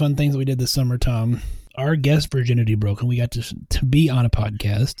some other fun things that we did this summer, Tom. Our guest virginity broke, and we got to be on a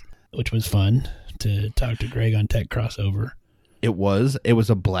podcast, which was fun to talk to Greg on Tech Crossover. It was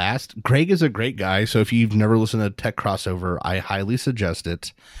a blast. Greg is a great guy. So if you've never listened to Tech Crossover, I highly suggest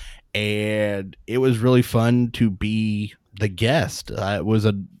it. And it was really fun to be the guest. It was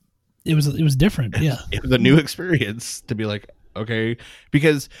different. Yeah. It was a new experience to be like, okay,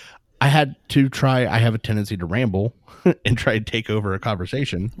 because I have a tendency to ramble and try to take over a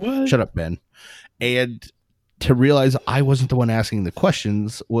conversation. What? Shut up, Ben. And to realize I wasn't the one asking the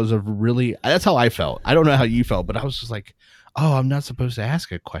questions that's how I felt. I don't know how you felt, but I was just like, oh, I'm not supposed to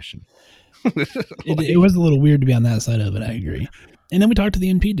ask a question. It was a little weird to be on that side of it. I agree. And then we talked to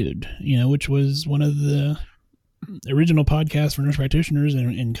the NP dude, which was one of the original podcasts for nurse practitioners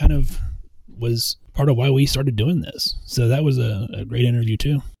and kind of was part of why we started doing this. So that was a great interview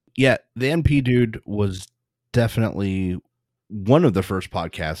too. Yeah. The NP dude was definitely one of the first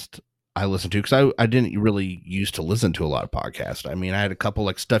podcasts I listened to, because I didn't really used to listen to a lot of podcasts. I mean, I had a couple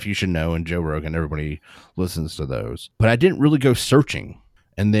like Stuff You Should Know and Joe Rogan. Everybody listens to those, but I didn't really go searching.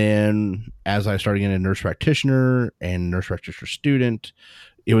 And then as I started getting a nurse practitioner and nurse practitioner student,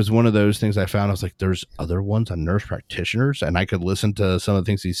 it was one of those things I found. I was like, there's other ones on nurse practitioners, and I could listen to some of the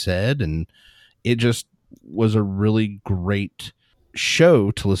things he said. And it just was a really great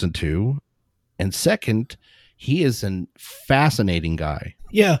show to listen to. And second, he is a fascinating guy.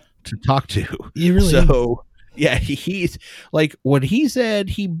 Yeah. To talk to. He really is. Yeah, he's like, when he said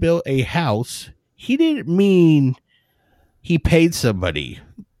he built a house, he didn't mean he paid somebody.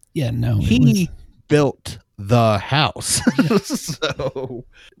 Yeah, no. He built the house. Yeah. So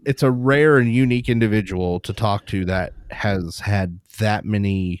it's a rare and unique individual to talk to that has had that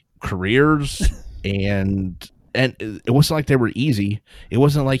many careers and it wasn't like they were easy. It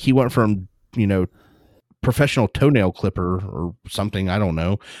wasn't like he went from, professional toenail clipper or something, I don't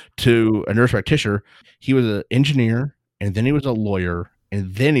know, to a nurse practitioner. He was an engineer, and then he was a lawyer,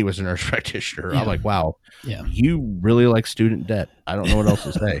 and then he was a nurse practitioner. Yeah. I'm like, wow, you really like student debt. I don't know what else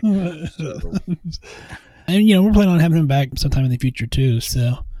to say. So. And, we're planning on having him back sometime in the future too.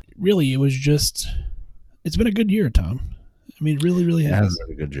 So really, it's been a good year, Tom. I mean, it really, really has. It has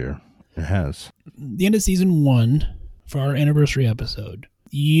been a good year. It has. The end of season 1 for our anniversary episode,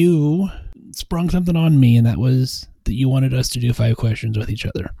 you sprung something on me, and that was that you wanted us to do 5 questions with each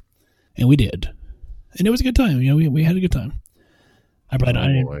other, and we did, and it was a good time. We had a good time. I don't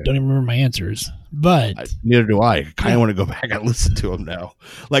even remember my answers, but neither do I. I kind of want to go back and listen to them now.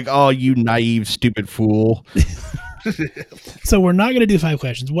 Like, oh, you naive, stupid fool. So we're not going to do 5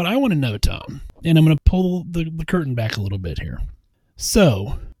 questions. What I want to know, Tom, and I'm going to pull the curtain back a little bit here.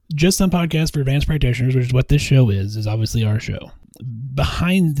 So, Just Some Podcast for Advanced Practitioners, which is what this show is obviously our show.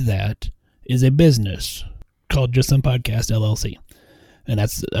 Behind that is a business called Just Some Podcast LLC. And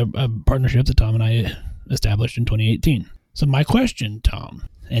that's a partnership that Tom and I established in 2018. So my question, Tom,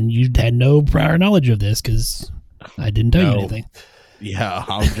 and you had no prior knowledge of this because I didn't tell you anything. Yeah,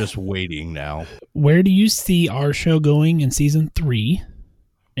 I'm just waiting now. Where do you see our show going in season 3?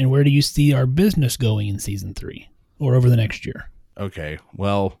 And where do you see our business going in season 3 or over the next year? Okay,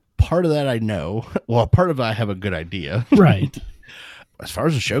 well, part of that I know. Well, part of it I have a good idea. Right. As far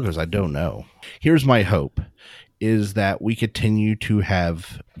as the show goes, I don't know. Here's my hope, is that we continue to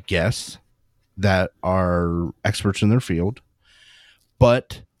have guests that are experts in their field,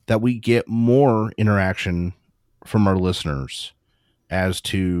 but that we get more interaction from our listeners as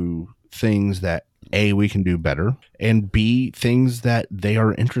to things that A, we can do better, and B, things that they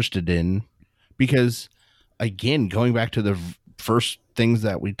are interested in. Because, again, going back to the first things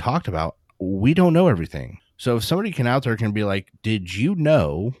that we talked about, we don't know everything. So if somebody out there can be like, did you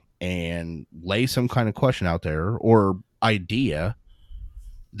know, and lay some kind of question out there or idea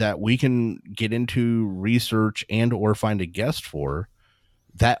that we can get into research and or find a guest for,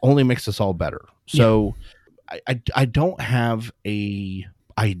 that only makes us all better. So I don't have a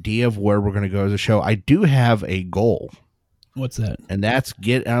idea of where we're going to go as a show. I do have a goal. What's that? And that's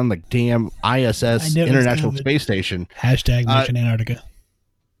get on the damn ISS, International Space Station. Hashtag Mission Antarctica.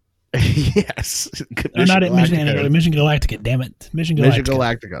 Yes. Not at Mission Antarctica. Mission Galactica. Damn it. Mission Galactica. Mission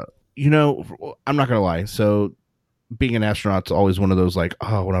Galactica. I'm not going to lie. So being an astronaut is always one of those like,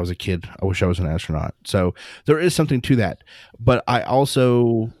 oh, when I was a kid, I wish I was an astronaut. So there is something to that. But I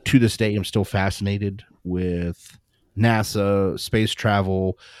also, to this day, am still fascinated with NASA, space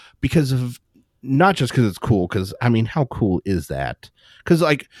travel, because of not just because it's cool, because I mean, how cool is that? Because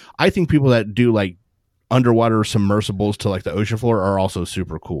like, I think people that do like underwater submersibles to like the ocean floor are also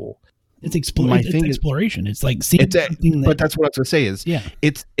super cool. It's exploration. It's like seeing something but that's what I was going to say is, yeah,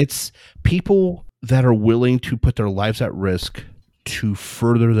 it's people that are willing to put their lives at risk to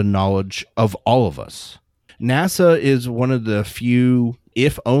further the knowledge of all of us. NASA is one of the few,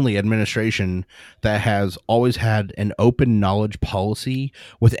 if only, administration that has always had an open knowledge policy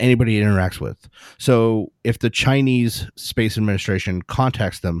with anybody it interacts with. So if the Chinese Space Administration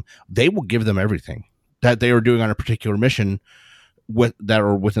contacts them, they will give them everything that they are doing on a particular mission that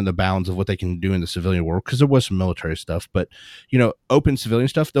are within the bounds of what they can do in the civilian world. Because there was some military stuff, but open civilian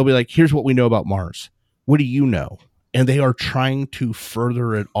stuff, they'll be like, here's what we know about Mars. What do you know? And they are trying to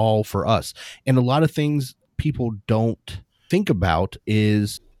further it all for us. And a lot of things people don't think about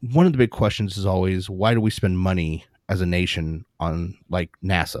is, one of the big questions is always, why do we spend money as a nation on like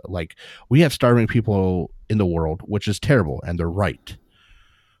NASA? Like, we have starving people in the world, which is terrible, and they're right.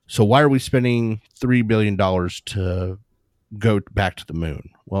 So why are we spending $3 billion to go back to the moon?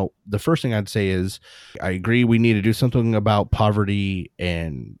 Well, the first thing I'd say is, I agree we need to do something about poverty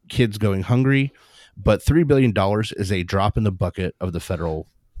and kids going hungry, but $3 billion is a drop in the bucket of the federal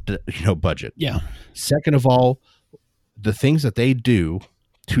budget. Yeah. Second of all, the things that they do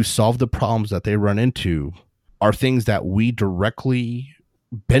to solve the problems that they run into are things that we directly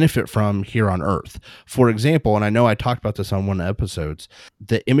benefit from here on Earth. For example, and I know I talked about this on one of the episodes,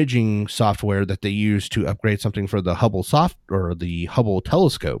 the imaging software that they use to upgrade something for the Hubble the Hubble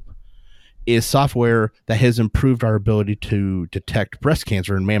telescope is software that has improved our ability to detect breast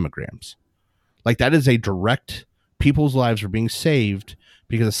cancer in mammograms. Like, that is a direct, people's lives are being saved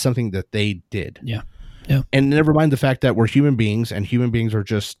because of something that they did. Yeah. Yeah. And never mind the fact that we're human beings, and human beings are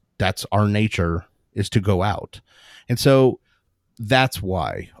just, that's our nature, is to go out. And so that's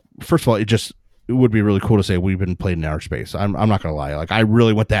why, first of all, it would be really cool to say we've been played in outer space. I'm not going to lie. Like, I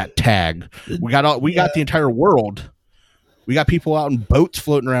really want that tag. We got the entire world. We got people out in boats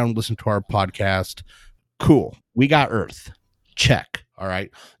floating around listening to our podcast. Cool. We got Earth. Check. All right.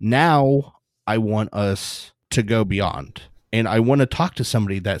 Now I want us to go beyond. And I want to talk to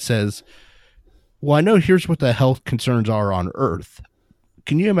somebody that says, well, I know here's what the health concerns are on Earth.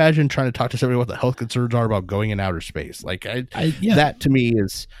 Can you imagine trying to talk to somebody what the health concerns are about going in outer space? Like, that to me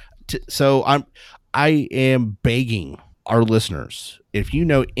is, so I am begging our listeners, if you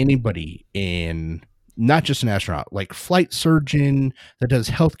know anybody in, not just an astronaut, like flight surgeon that does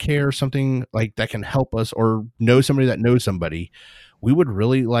healthcare, something like that can help us, or know somebody that knows somebody, we would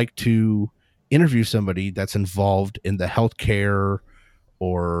really like to interview somebody that's involved in the healthcare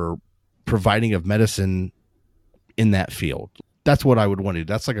or providing of medicine in that field. That's what I would want to do.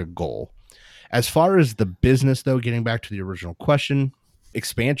 That's like a goal. As far as the business, though, getting back to the original question,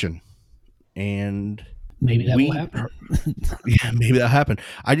 expansion. And maybe that will happen. Yeah, maybe that'll happen.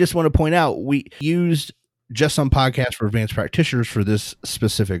 I just want to point out, we used Just Some Podcast for Advanced Practitioners for this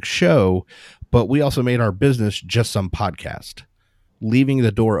specific show, but we also made our business Just Some Podcast, leaving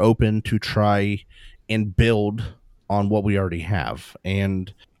the door open to try and build on what we already have.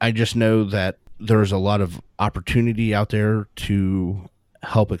 And I just know that there's a lot of opportunity out there to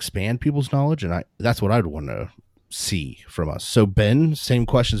help expand people's knowledge, and that's what I'd want to see from us. So Ben, same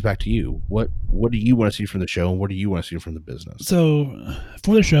questions back to you. What do you want to see from the show, and what do you want to see from the business? So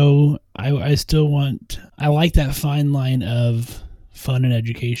for the show, I like that fine line of fun and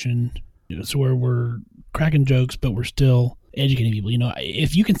education. So where we're cracking jokes, but we're still educating people.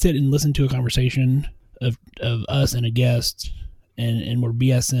 If you can sit and listen to a conversation of us and a guest, and we're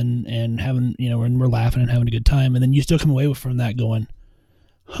BSing and having, and we're laughing and having a good time, and then you still come away from that going,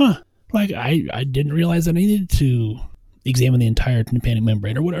 like I didn't realize that I needed to examine the entire tympanic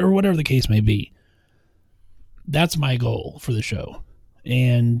membrane or whatever the case may be. That's my goal for the show.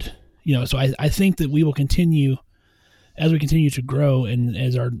 And, so I think that we will continue, as we continue to grow and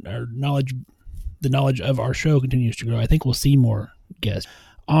as our knowledge, the knowledge of our show continues to grow, I think we'll see more guests.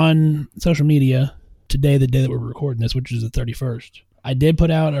 On social media today, the day that we're recording this, which is the 31st, I did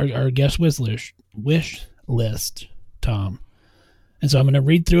put out our guest wish list, Tom. And so I'm going to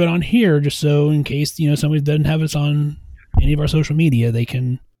read through it on here just so in case, somebody doesn't have us on any of our social media, they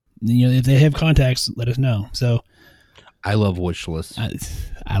can, if they have contacts, let us know. So I love wish lists.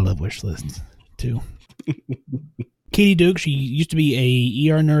 I love wish lists too. Katie Duke, she used to be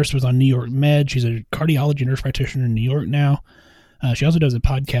a ER nurse, was on New York Med. She's a cardiology nurse practitioner in New York now. She also does a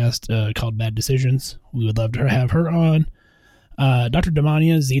podcast called Bad Decisions. We would love to have her on. Dr.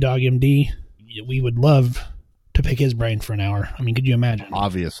 Damania, Z-Dog MD. We would love to pick his brain for an hour. I mean, could you imagine?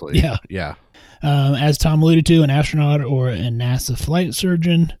 Obviously. Yeah. As Tom alluded to, an astronaut or a NASA flight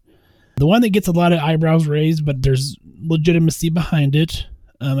surgeon. The one that gets a lot of eyebrows raised, but there's legitimacy behind it,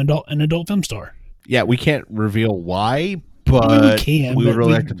 an adult film star. Yeah, we can't reveal why, but we would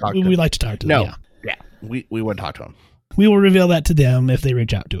really like to talk to them. We'd like to talk to them, yeah. We would talk to them. We will reveal that to them if they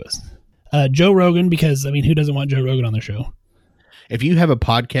reach out to us. Joe Rogan, because, I mean, who doesn't want Joe Rogan on their show? If you have a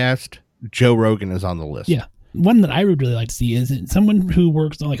podcast, Joe Rogan is on the list. Yeah. One that I would really like to see is someone who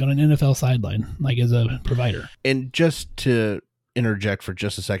works on an NFL sideline, like as a provider. And just to interject for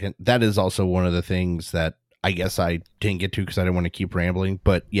just a second, that is also one of the things that I guess I didn't get to because I didn't want to keep rambling.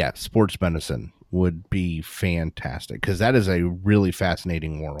 But yeah, sports medicine would be fantastic because that is a really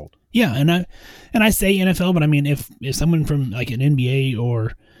fascinating world. Yeah, and I say NFL, but I mean if someone from like an NBA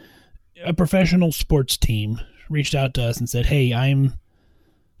or a professional sports team reached out to us and said, "Hey, I'm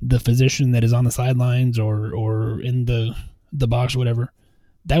the physician that is on the sidelines or in the box or whatever,"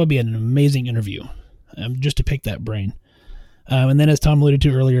 that would be an amazing interview, just to pick that brain. And then, as Tom alluded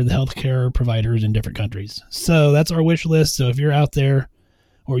to earlier, the healthcare providers in different countries. So that's our wish list. So if you're out there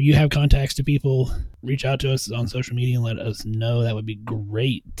or you have contacts to people, reach out to us on social media and let us know. That would be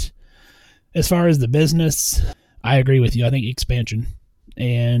great. As far as the business, I agree with you. I think expansion.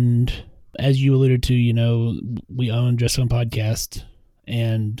 And as you alluded to, we own Just Some Podcast,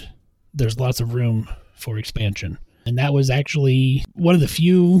 and there's lots of room for expansion. And that was actually one of the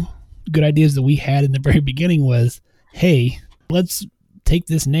few good ideas that we had in the very beginning was, hey, let's take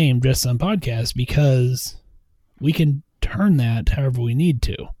this name, Just Some Podcast, because we can turn that however we need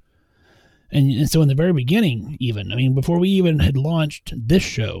to. And so in the very beginning, before we even had launched this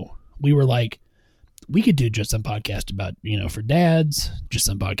show, we were like, we could do Just Some Podcast about, for dads, Just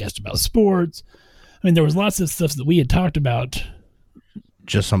Some Podcast about sports. I mean, there was lots of stuff that we had talked about.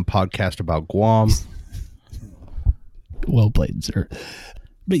 Just Some Podcast about Guam. Well played, sir.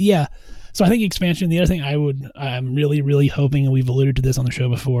 But yeah, so I think expansion, the other thing I'm really, really hoping, and we've alluded to this on the show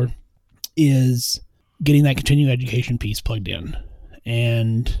before, is getting that continuing education piece plugged in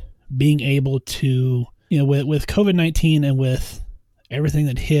and being able to, with COVID-19 and with everything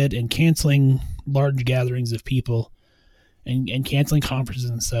that hit and canceling large gatherings of people and canceling conferences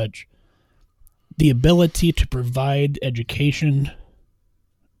and such, the ability to provide education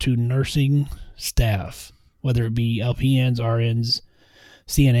to nursing staff, whether it be LPNs, RNs,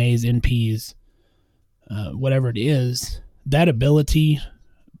 CNAs, NPs, whatever it is, that ability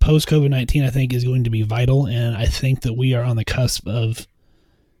post-COVID-19, I think, is going to be vital, and I think that we are on the cusp of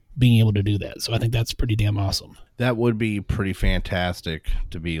being able to do that. So I think that's pretty damn awesome. That would be pretty fantastic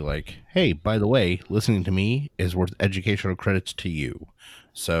to be like, hey, by the way, listening to me is worth educational credits to you.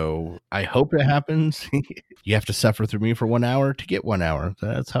 So I hope it happens. You have to suffer through me for 1 hour to get 1 hour.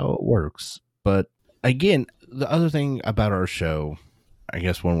 That's how it works. But again, the other thing about our show, I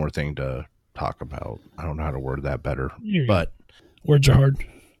guess one more thing to talk about. I don't know how to word that better, but words are hard.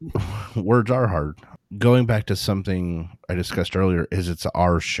 Words are hard. Going back to something I discussed earlier is it's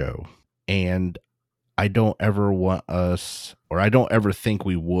our show, and I don't ever want us, or I don't ever think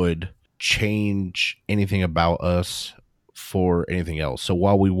we would change anything about us for anything else. So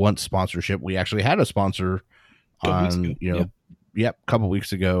while we want sponsorship, we actually had a sponsor on, a couple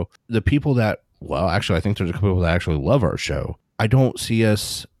weeks ago. The people that, I think there's a couple people that actually love our show. I don't see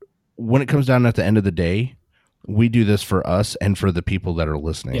us, when it comes down at the end of the day, we do this for us and for the people that are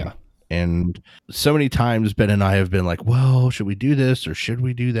listening. Yeah. And so many times Ben and I have been like, well, should we do this or should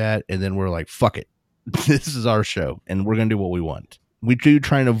we do that? And then we're like, fuck it. This is our show and we're going to do what we want. We do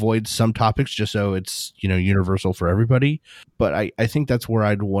try and avoid some topics just so it's, universal for everybody. But I think that's where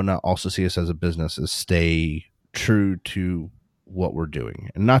I'd want to also see us as a business is stay true to what we're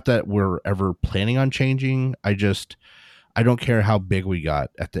doing. And not that we're ever planning on changing. I don't care how big we got.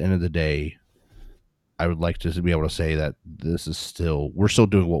 At the end of the day, I would like to be able to say that we're still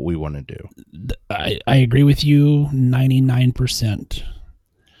doing what we want to do. I agree with you 99%.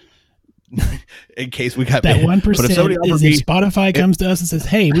 In case we got that 1% is if Spotify comes to us and says,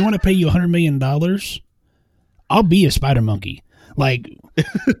 hey, we want to pay you $100 million, I'll be a spider monkey. Like,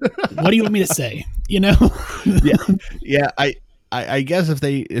 what do you want me to say? Yeah. I guess if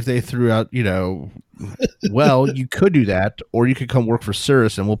they threw out, well, you could do that, or you could come work for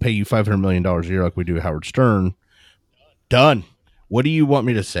Cirrus and we'll pay you $500 million a year like we do Howard Stern. Done. What do you want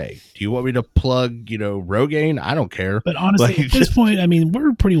me to say? Do you want me to plug, Rogaine? I don't care. But honestly, at this point,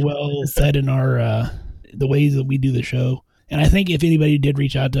 we're pretty well set in our the ways that we do the show. And I think if anybody did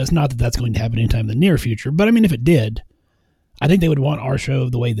reach out to us, not that that's going to happen anytime in the near future, but if it did, I think they would want our show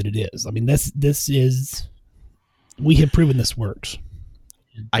the way that it is. This is, we have proven this works.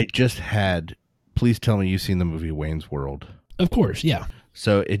 I just had, please tell me you've seen the movie Wayne's World. Of course, yeah.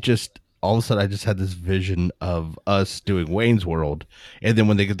 So it just, all of a sudden I just had this vision of us doing Wayne's World. And then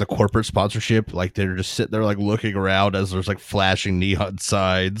when they get the corporate sponsorship, like they're just sitting there like looking around as there's like flashing neon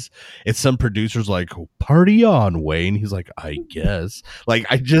signs. And some producer's like, party on, Wayne. He's like, I guess. Like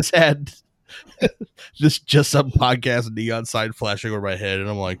I just had just some podcast neon sign flashing over my head. And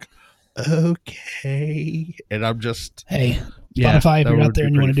I'm like, okay. And I'm just, hey, Spotify, if you're out there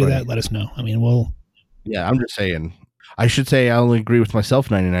and you want to do that, let us know. I mean, yeah, I'm just saying. I should say I only agree with myself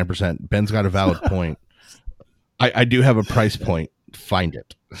 99%. Ben's got a valid point. I do have a price point. Find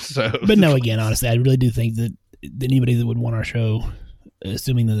it. So, but no, again, honestly, I really do think that anybody that would want our show,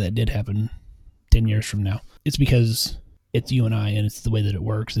 assuming that did happen 10 years from now, it's because it's you and I, and it's the way that it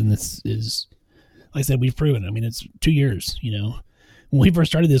works. And this is, like I said, we've proven. I mean, it's 2 years. You know, when we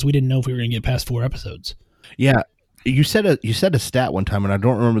first started this, we didn't know if we were going to get past 4 episodes. Yeah, you said a stat one time, and I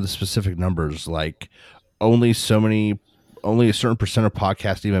don't remember the specific numbers. Like only a certain percent of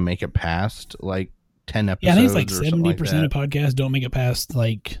podcasts even make it past like 10 episodes. Yeah, I think it's like 70% of podcasts don't make it past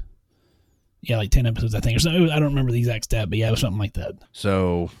like 10 episodes, I think. Or so, I don't remember the exact stat, but yeah, it was something like that.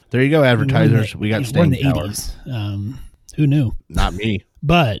 So there you go, advertisers. We got staying power. We're in the 80s. Who knew? Not me.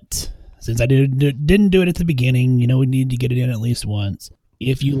 But since I didn't do it at the beginning, you know, we need to get it in at least once.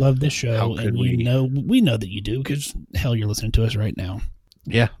 If you love this show, and we know that you do, because hell, you're listening to us right now.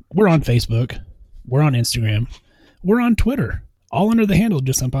 Yeah. We're on Facebook. We're on Instagram. We're on Twitter, all under the handle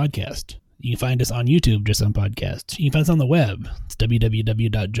Just Some Podcast. You can find us on YouTube, Just Some Podcast. You can find us on the web. It's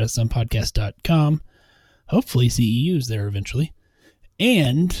www.justsomepodcast.com. Hopefully CEU's there eventually.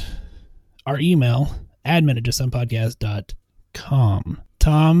 And our email, admin@justsomepodcast.com.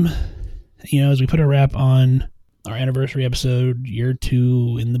 Tom, you know, as we put a wrap on our anniversary episode, year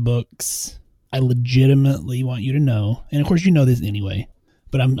 2 in the books, I legitimately want you to know, and of course you know this anyway,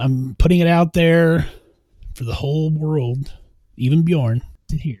 but I'm putting it out there for the whole world, even Bjorn,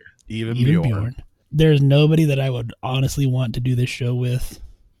 to hear. Even Bjorn. There's nobody that I would honestly want to do this show with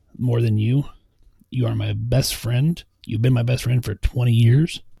more than you. You are my best friend. You've been my best friend for 20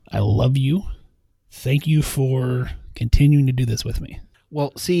 years. I love you. Thank you for continuing to do this with me.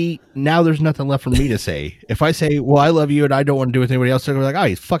 Well, see, now there's nothing left for me to say. If I say, well, I love you and I don't want to do it with anybody else, they're going to be like, oh,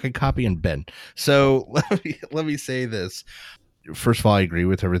 he's fucking copying Ben. So let me say this. First of all, I agree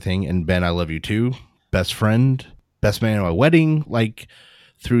with everything. And Ben, I love you too. Best friend, best man at my wedding, like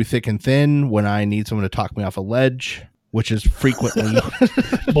through thick and thin when I need someone to talk me off a ledge, which is frequently.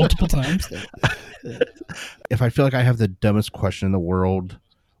 Multiple times. If I feel like I have the dumbest question in the world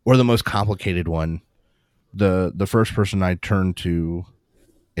or the most complicated one, the first person I turn to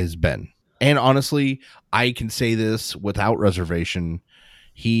is Ben. And honestly, I can say this without reservation.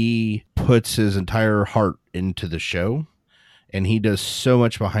 He puts his entire heart into the show, and he does so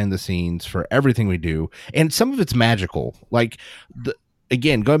much behind the scenes for everything we do. And some of it's magical. Like,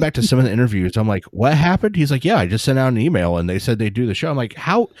 again, going back to some of the interviews, I'm like, what happened? He's like, yeah, I just sent out an email and they said they do the show. I'm like,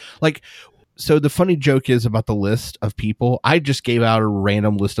 how? Like, so the funny joke is about the list of people. I just gave out a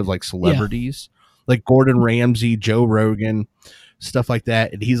random list of like celebrities, like Gordon Ramsay, Joe Rogan, stuff like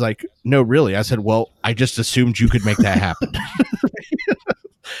that. And he's like, no, really? I said, well, I just assumed you could make that happen.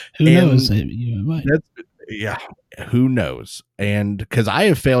 Who knows? You might. Yeah, who knows? And because I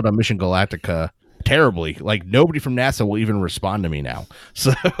have failed on Mission Galactica terribly, like nobody from NASA will even respond to me now.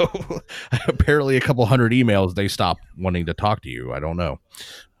 So apparently a couple hundred emails, they stop wanting to talk to you. I don't know.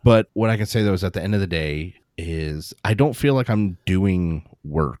 But what I can say though is at the end of the day is I don't feel like I'm doing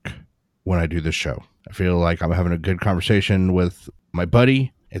work when I do this show. I feel like I'm having a good conversation with my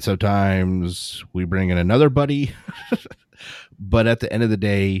buddy, and sometimes we bring in another buddy. But at the end of the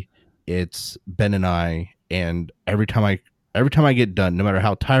day, it's Ben and I, and every time I get done, no matter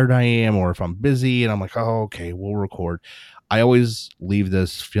how tired I am or if I'm busy and I'm like, oh, okay, we'll record, I always leave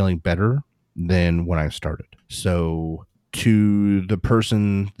this feeling better than when I started. So to the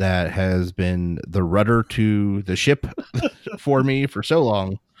person that has been the rudder to the ship for me for so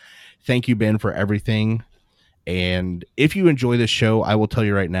long, thank you, Ben, for everything. And if you enjoy this show, I will tell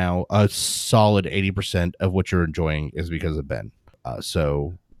you right now, a solid 80% of what you're enjoying is because of Ben.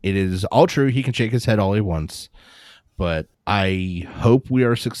 So it is all true. He can shake his head all he wants, but I hope we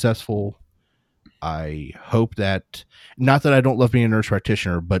are successful. I hope that, not that I don't love being a nurse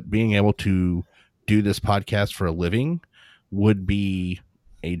practitioner, but being able to do this podcast for a living would be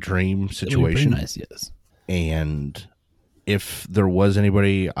a dream situation. Nice, yes. And if there was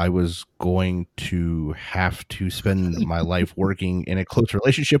anybody I was going to have to spend my life working in a close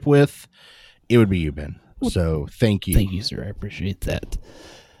relationship with, it would be you, Ben. So thank you. Thank you, sir. I appreciate that.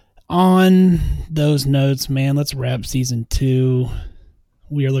 On those notes, man, let's wrap season 2.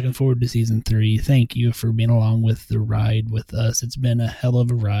 We are looking forward to season 3. Thank you for being along with the ride with us. It's been a hell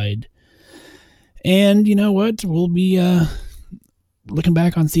of a ride. And you know what? We'll be looking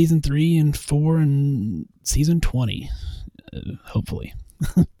back on season 3 and 4 and season 20, hopefully.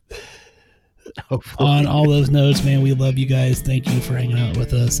 On all those notes, man, we love you guys. Thank you for hanging out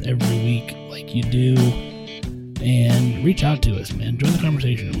with us every week like you do. And reach out to us, man. Join the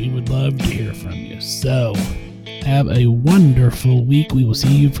conversation. We would love to hear from you. So, have a wonderful week. We will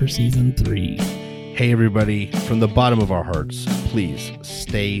see you for season 3. Hey, everybody. From the bottom of our hearts, please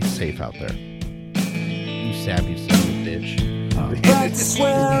stay safe out there. You savvy son of a bitch. Practice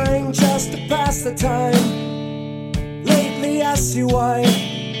swearing just to pass the time. Lately I see why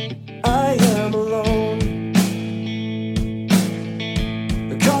I am alone.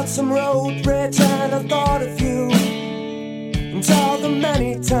 I caught some road rage and I thought of you, and all the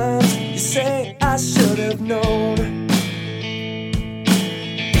many times you say I should have known.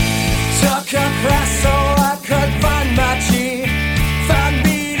 Took a class so I could find my G, find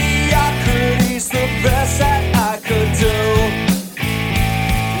mediocrity's the best that I could do.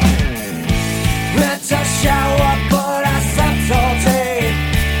 Meant to shower but I slept all day.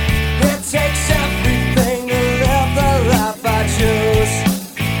 It takes everything to live the life I choose.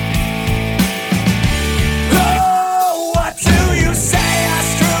 Oh, what do you say? I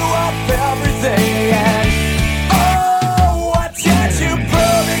screw up everything. And oh, what did you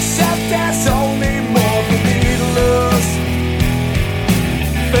prove except there's only more for me to lose?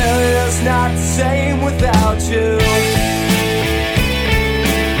 Failure's not the same without you.